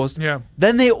got divorced. Yeah.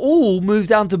 Then they all moved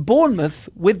down to Bournemouth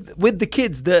with the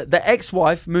kids. The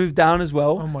ex-wife moved down as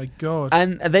well. Oh my god.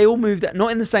 And they all moved,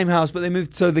 not in the same house, but they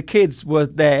moved. So the kids were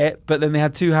there, but then they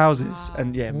had 2 houses,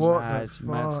 and yeah, What the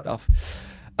mad fuck? stuff.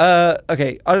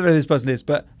 Okay, I don't know who this person is,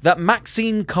 but that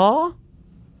Maxine Carr.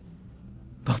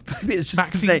 Maybe it's just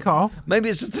Maxine the name. Carr? Maybe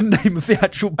it's just the name of the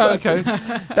actual person. Okay.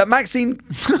 That Maxine.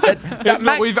 If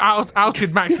not, we've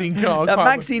outed Maxine Carr. That can't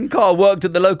we? Maxine Carr worked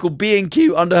at the local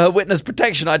B&Q under her witness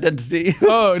protection identity.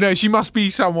 Oh no, she must be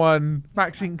someone.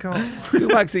 Maxine Carr. Who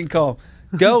Maxine Carr?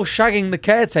 Girl shagging the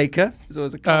caretaker. It's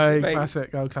always a classic. thing. Classic.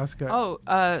 Oh, classic.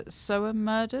 Oh, Soa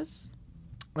murders?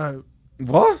 Oh,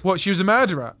 What? what? She was a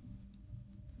murderer.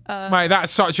 Mate,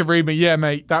 that's such a rumour. Yeah,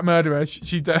 mate, that murderer.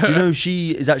 She You know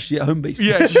she is actually at home base.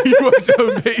 yeah, she was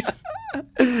home base.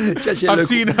 She actually at I've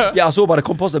seen her. Yeah, I saw her by the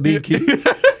compost at B&Q.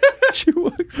 She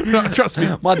works. No, trust me,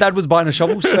 My dad was buying a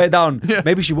shovel, swear down. Yeah.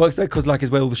 Maybe she works there because like is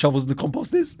where all the shovels and the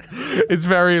compost is. it's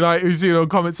very like you see on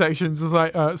comment sections. It's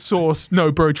like source.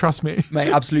 No, bro, trust me.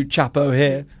 Mate, absolute chapo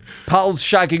here. Pals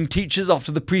shagging teachers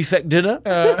after the prefect dinner.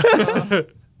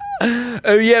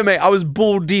 Oh yeah, mate, I was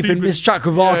ball deep in Miss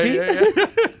Chakravarti. Yeah.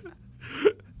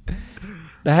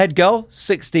 The head girl,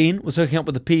 16, was hooking up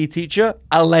with a PE teacher,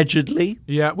 allegedly.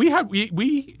 Yeah,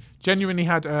 we genuinely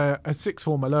had a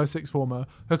lower sixth former,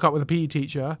 hook up with a PE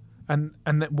teacher, and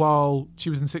that while she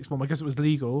was in sixth form, I guess it was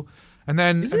legal, and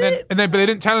then but they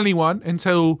didn't tell anyone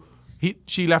until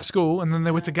she left school, and then they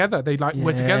were together. They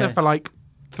were together for like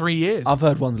 3 years. I've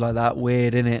heard ones like that.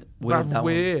 Weird, innit? That's that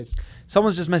one. weird.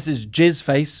 Someone's just messaged Jizz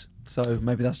face, so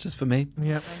maybe that's just for me.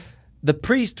 Yeah, The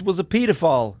priest was a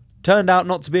paedophile. Turned out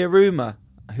not to be a rumour.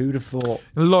 Who'd have thought?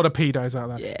 a lot of pedos out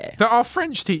there. Yeah. That our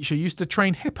French teacher used to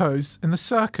train hippos in the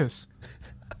circus.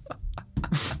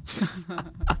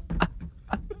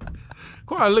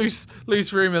 Quite a loose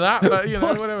rumour that, but you know,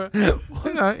 What? whatever.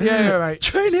 You know, yeah, mate.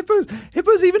 Train hippos?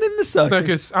 Hippos even in the circus?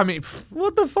 Circus. I mean,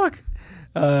 What the fuck?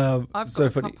 I've so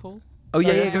got funny. a couple. Oh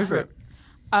yeah, Yeah, yeah, go go for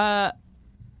for it.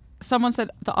 Someone said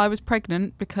that I was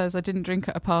pregnant because I didn't drink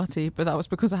at a party, but that was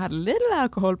because I had a little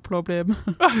alcohol problem.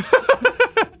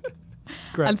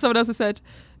 great. And someone else has said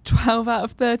 12 out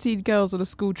of 13 girls on a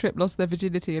school trip lost their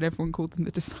virginity and everyone called them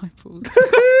the disciples.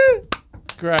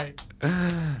 Great.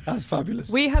 That's fabulous.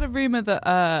 We had a rumour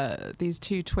that these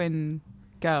 2 twin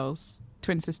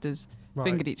sisters, Right.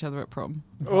 fingered each other at prom.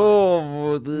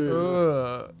 Oh,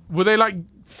 Were they like?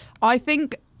 I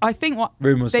think what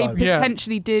rumour they aside. Yeah.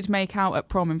 potentially did make out at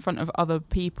prom in front of other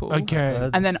people. Okay.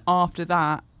 And then after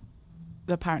that,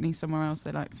 apparently somewhere else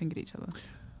they fingered each other.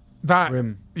 That.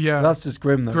 Grim. Yeah. That's just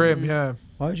grim though. grim. Yeah.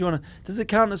 Why would you want to? Does it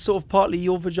count as sort of partly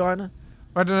your vagina?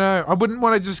 I don't know. I wouldn't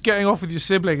want to just getting off with your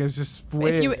sibling. It's just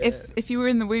weird. If you were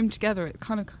in the womb together, it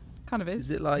kind of is. Is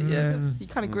it like yeah? You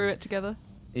kind of grew it together.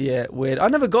 Yeah, weird. I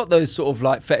never got those sort of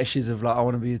like fetishes of like I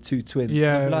want to be two twins.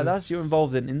 Yeah, like that's you're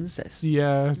involved in incest.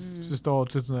 Yeah, it's just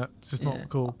odd, isn't it? It's just not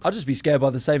cool. I'll just be scared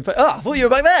by the same. I thought you were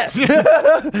back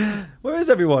there. Where is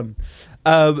everyone?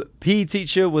 PE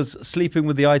teacher was sleeping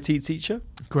with the IT teacher.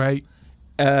 Great.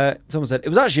 Someone said it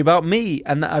was actually about me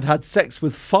and that I'd had sex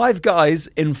with 5 guys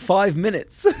in 5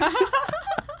 minutes.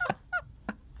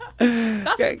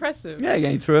 That's impressive. Yeah,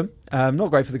 getting through them.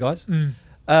 Not great for the guys. Mm.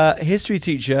 History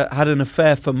teacher had an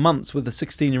affair for months with a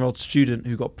 16-year-old student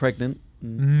who got pregnant.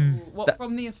 What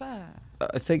from the affair?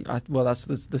 I think, that's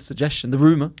the suggestion, the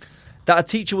rumour. That a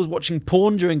teacher was watching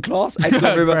porn during class.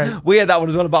 Excellent rumour. Great. We had that one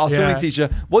as well about our swimming Yeah. teacher.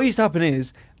 What used to happen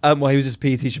is, he was just a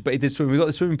PE teacher, but he did swim. We got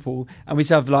the swimming pool, and we used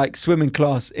to have like swimming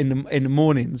class in the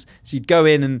mornings. So you'd go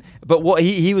in but what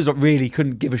he was really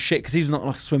couldn't give a shit because he was not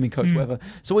like a swimming coach or whatever.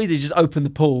 So what he did is just open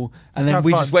the pool, and then Have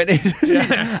we fun. just went in,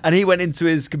 Yeah. and he went into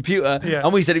his computer, Yeah.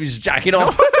 and we said he was just jacking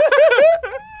off.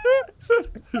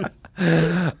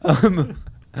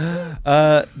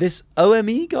 This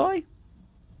OME guy,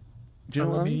 do you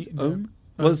know what that means? No.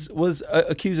 Was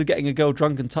accused of getting a girl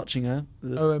drunk and touching her.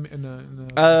 Oh,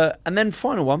 no. And then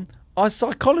final one, our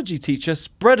psychology teacher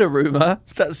spread a rumour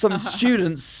that some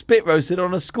students spit roasted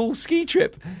on a school ski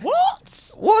trip.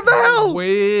 What? What the hell?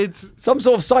 Weird. Some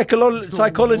sort of psychology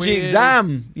Weird.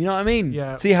 exam. You know what I mean?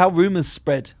 Yeah. See how rumours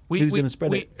spread. Who's going to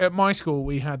spread it? At my school,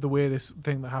 we had the weirdest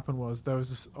thing that happened was there was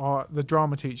this, the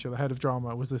drama teacher, the head of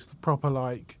drama, was this proper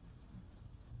like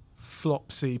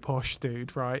flopsy posh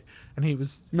dude, right? And he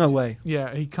was No way.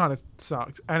 Yeah, he kind of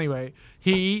sucked. Anyway,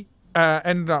 he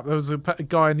ended up, there was a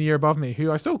guy in the year above me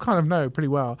who I still kind of know pretty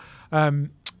well.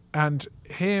 And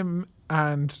him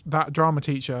and that drama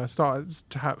teacher started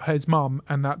to have, his mum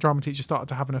and that drama teacher started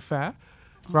to have an affair,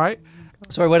 right?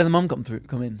 Sorry, where did the mum come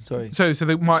in? Sorry. So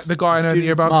the guy I know in the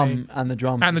year Student's above me mum and the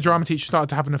drama and the drama teacher started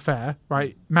to have an affair,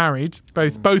 right? Married,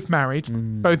 both married,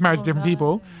 both married to different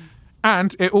people.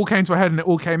 And it all came to a head and it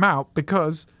all came out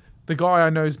because the guy I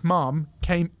know's mum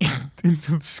came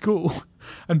into the school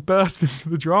and burst into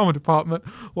the drama department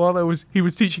while he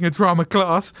was teaching a drama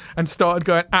class and started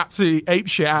going absolutely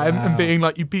apeshit at him and being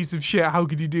like, "You piece of shit, how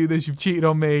could you do this? You've cheated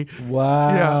on me." Wow.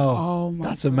 Yeah. Oh my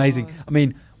That's amazing. I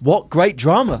mean, what great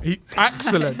drama.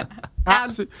 Excellent.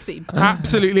 And scene.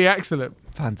 Absolutely excellent.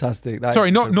 Fantastic. That's Sorry,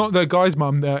 not the guy's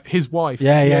mum, his wife.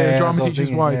 Yeah, the drama that's what I was teacher's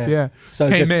thinking, wife. Yeah, So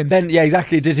came good. in. Then, yeah,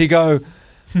 exactly. Did he go,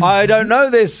 I don't know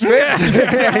this script?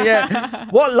 Yeah.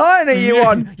 What line are you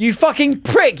on? You fucking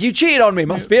prick. You cheated on me.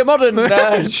 Must be a modern.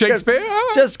 Shakespeare.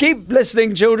 Just keep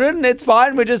listening, children. It's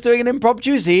fine. We're just doing an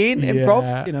impromptu scene. Improv.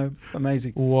 Yeah. You know,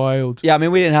 amazing. Wild. Yeah, I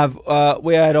mean, we didn't have.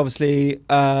 We had obviously.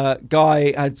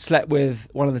 Guy had slept with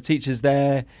one of the teachers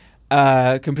there.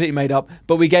 Completely made up,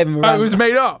 but we gave him a Oh, round. it was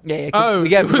made up. Yeah, Oh, we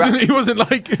gave him a round. he wasn't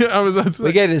like I was.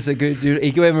 We gave this a good dude.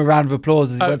 He gave him a round of applause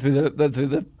as he went through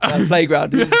the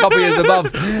playground. He was a couple years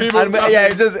above, and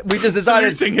we just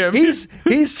decided Saluting him. He's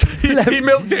he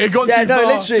milked it. It got too no, far.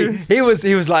 literally. He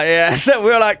was like, yeah. We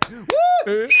were like,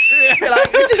 woo!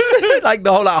 Like, we just, like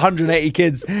the whole 180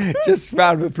 kids, just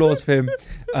round of applause for him.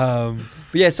 But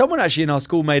yeah, someone actually in our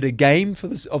school made a game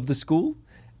of the school,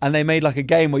 and they made like a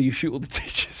game where you shoot all the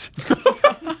teachers.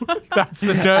 That's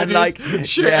the nerdiest And like,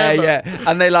 shit yeah, ever. yeah.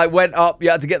 And they like went up. You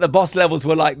had to get the boss levels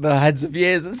were like the heads of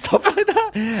years and stuff like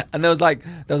that. And there was like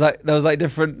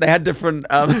different. They had different.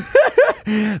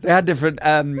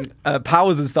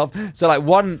 Powers and stuff. So like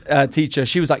one teacher,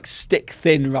 she was like stick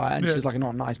thin, right? And she was like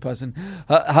not a nice person.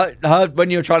 Her when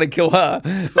you were trying to kill her,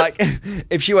 like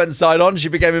if she went side on, she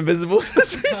became invisible.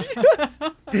 So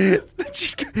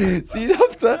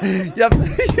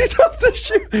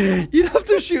you'd have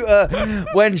to shoot her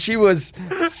when she was,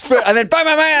 and then bang,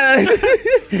 bang, bang.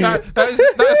 That is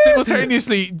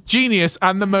simultaneously genius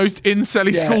and the most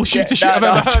incelly school shooter shit I've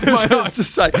ever heard in my life. It's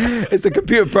just like, it's the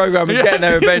computer program is getting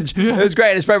their revenge. It was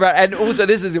great in its program. And also,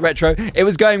 this is a retro. It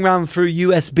was going round through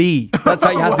USB. That's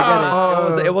how you had to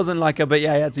get it. It wasn't like you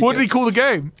had to What did he call the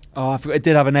game? Oh, I forgot. It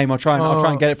did have a name. I'll try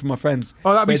and get it from my friends.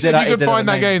 Oh, that'd be But sick. If you it could did have find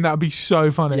a that name. game, that'd be so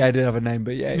funny. Yeah, it did have a name,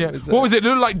 but yeah. Yeah. It was, What was it? It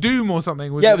looked like Doom or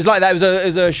something. Yeah, it was like that. It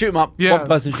was a shoot 'em up, Yeah. one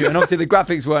person shoot, and obviously the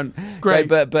graphics weren't Great.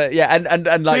 but yeah, and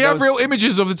like We there have was- real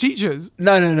images of the teachers.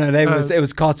 No. It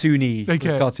was cartoony. It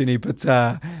was Okay.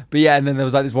 cartoony, but yeah, and then there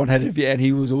was like this one head of and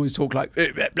he was always talk like blah,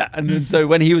 blah, blah, and then so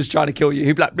when he was trying to kill you,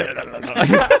 he blah, blah, blah, blah,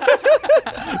 blah.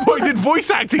 What, he did voice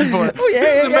acting for it? Oh yeah,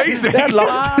 This is yeah, amazing. They had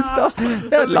lines and stuff.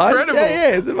 They had lines. incredible.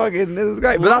 Yeah, it was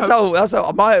great. But that's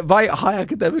how my high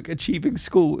academic achieving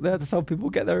school. That's how people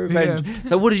get their revenge. Yeah.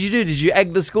 So what did you do? Did you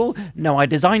egg the school? No, I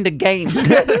designed a game.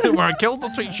 Where I killed the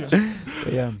teachers.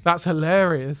 Yeah. That's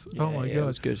hilarious. Oh my Yeah, god. it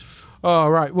was good.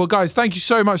 All right. Well, guys, thank you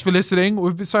so much for listening.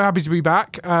 We've been so happy to be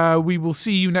back. We will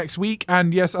see you next week.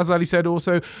 And yes, as Ali said,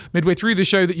 also midway through the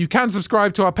show, that you can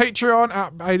subscribe to our Patreon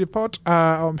at AidedPod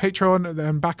on Patreon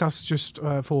and back us just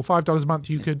for $5 a month.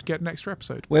 You could get an extra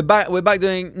episode. We're back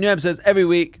doing new episodes every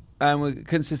week. And we're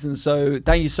consistent. So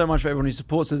thank you so much for everyone who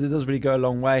supports us. It does really go a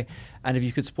long way. And if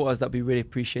you could support us, that'd be really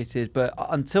appreciated. But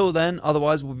until then,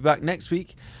 otherwise, we'll be back next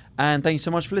week. And thank you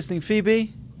so much for listening,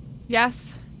 Phoebe.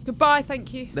 Yes. Goodbye.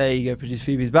 Thank you. There you go. Producer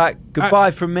Phoebe's back. Goodbye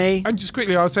from me. And just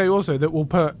quickly, I'll say also that we'll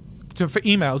put for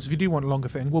emails, if you do want a longer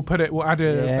thing, we'll add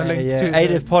a link to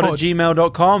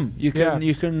aidedpod@gmail.com. You can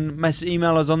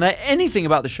email us on there. Anything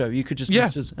about the show, you could just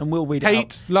message us and we'll read it out.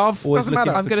 Hate, love, Always doesn't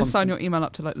matter. looking I'm going to sign your email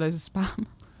up to like loads of spam.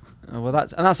 Well,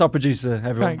 that's our producer,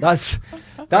 everyone. Thanks.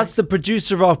 That's the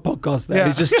producer of our podcast there, Yeah.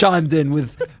 who's just chimed in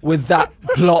with that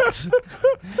plot.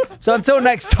 So until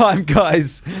next time,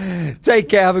 guys, take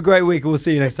care, have a great week, and we'll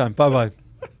see you next time. Bye bye.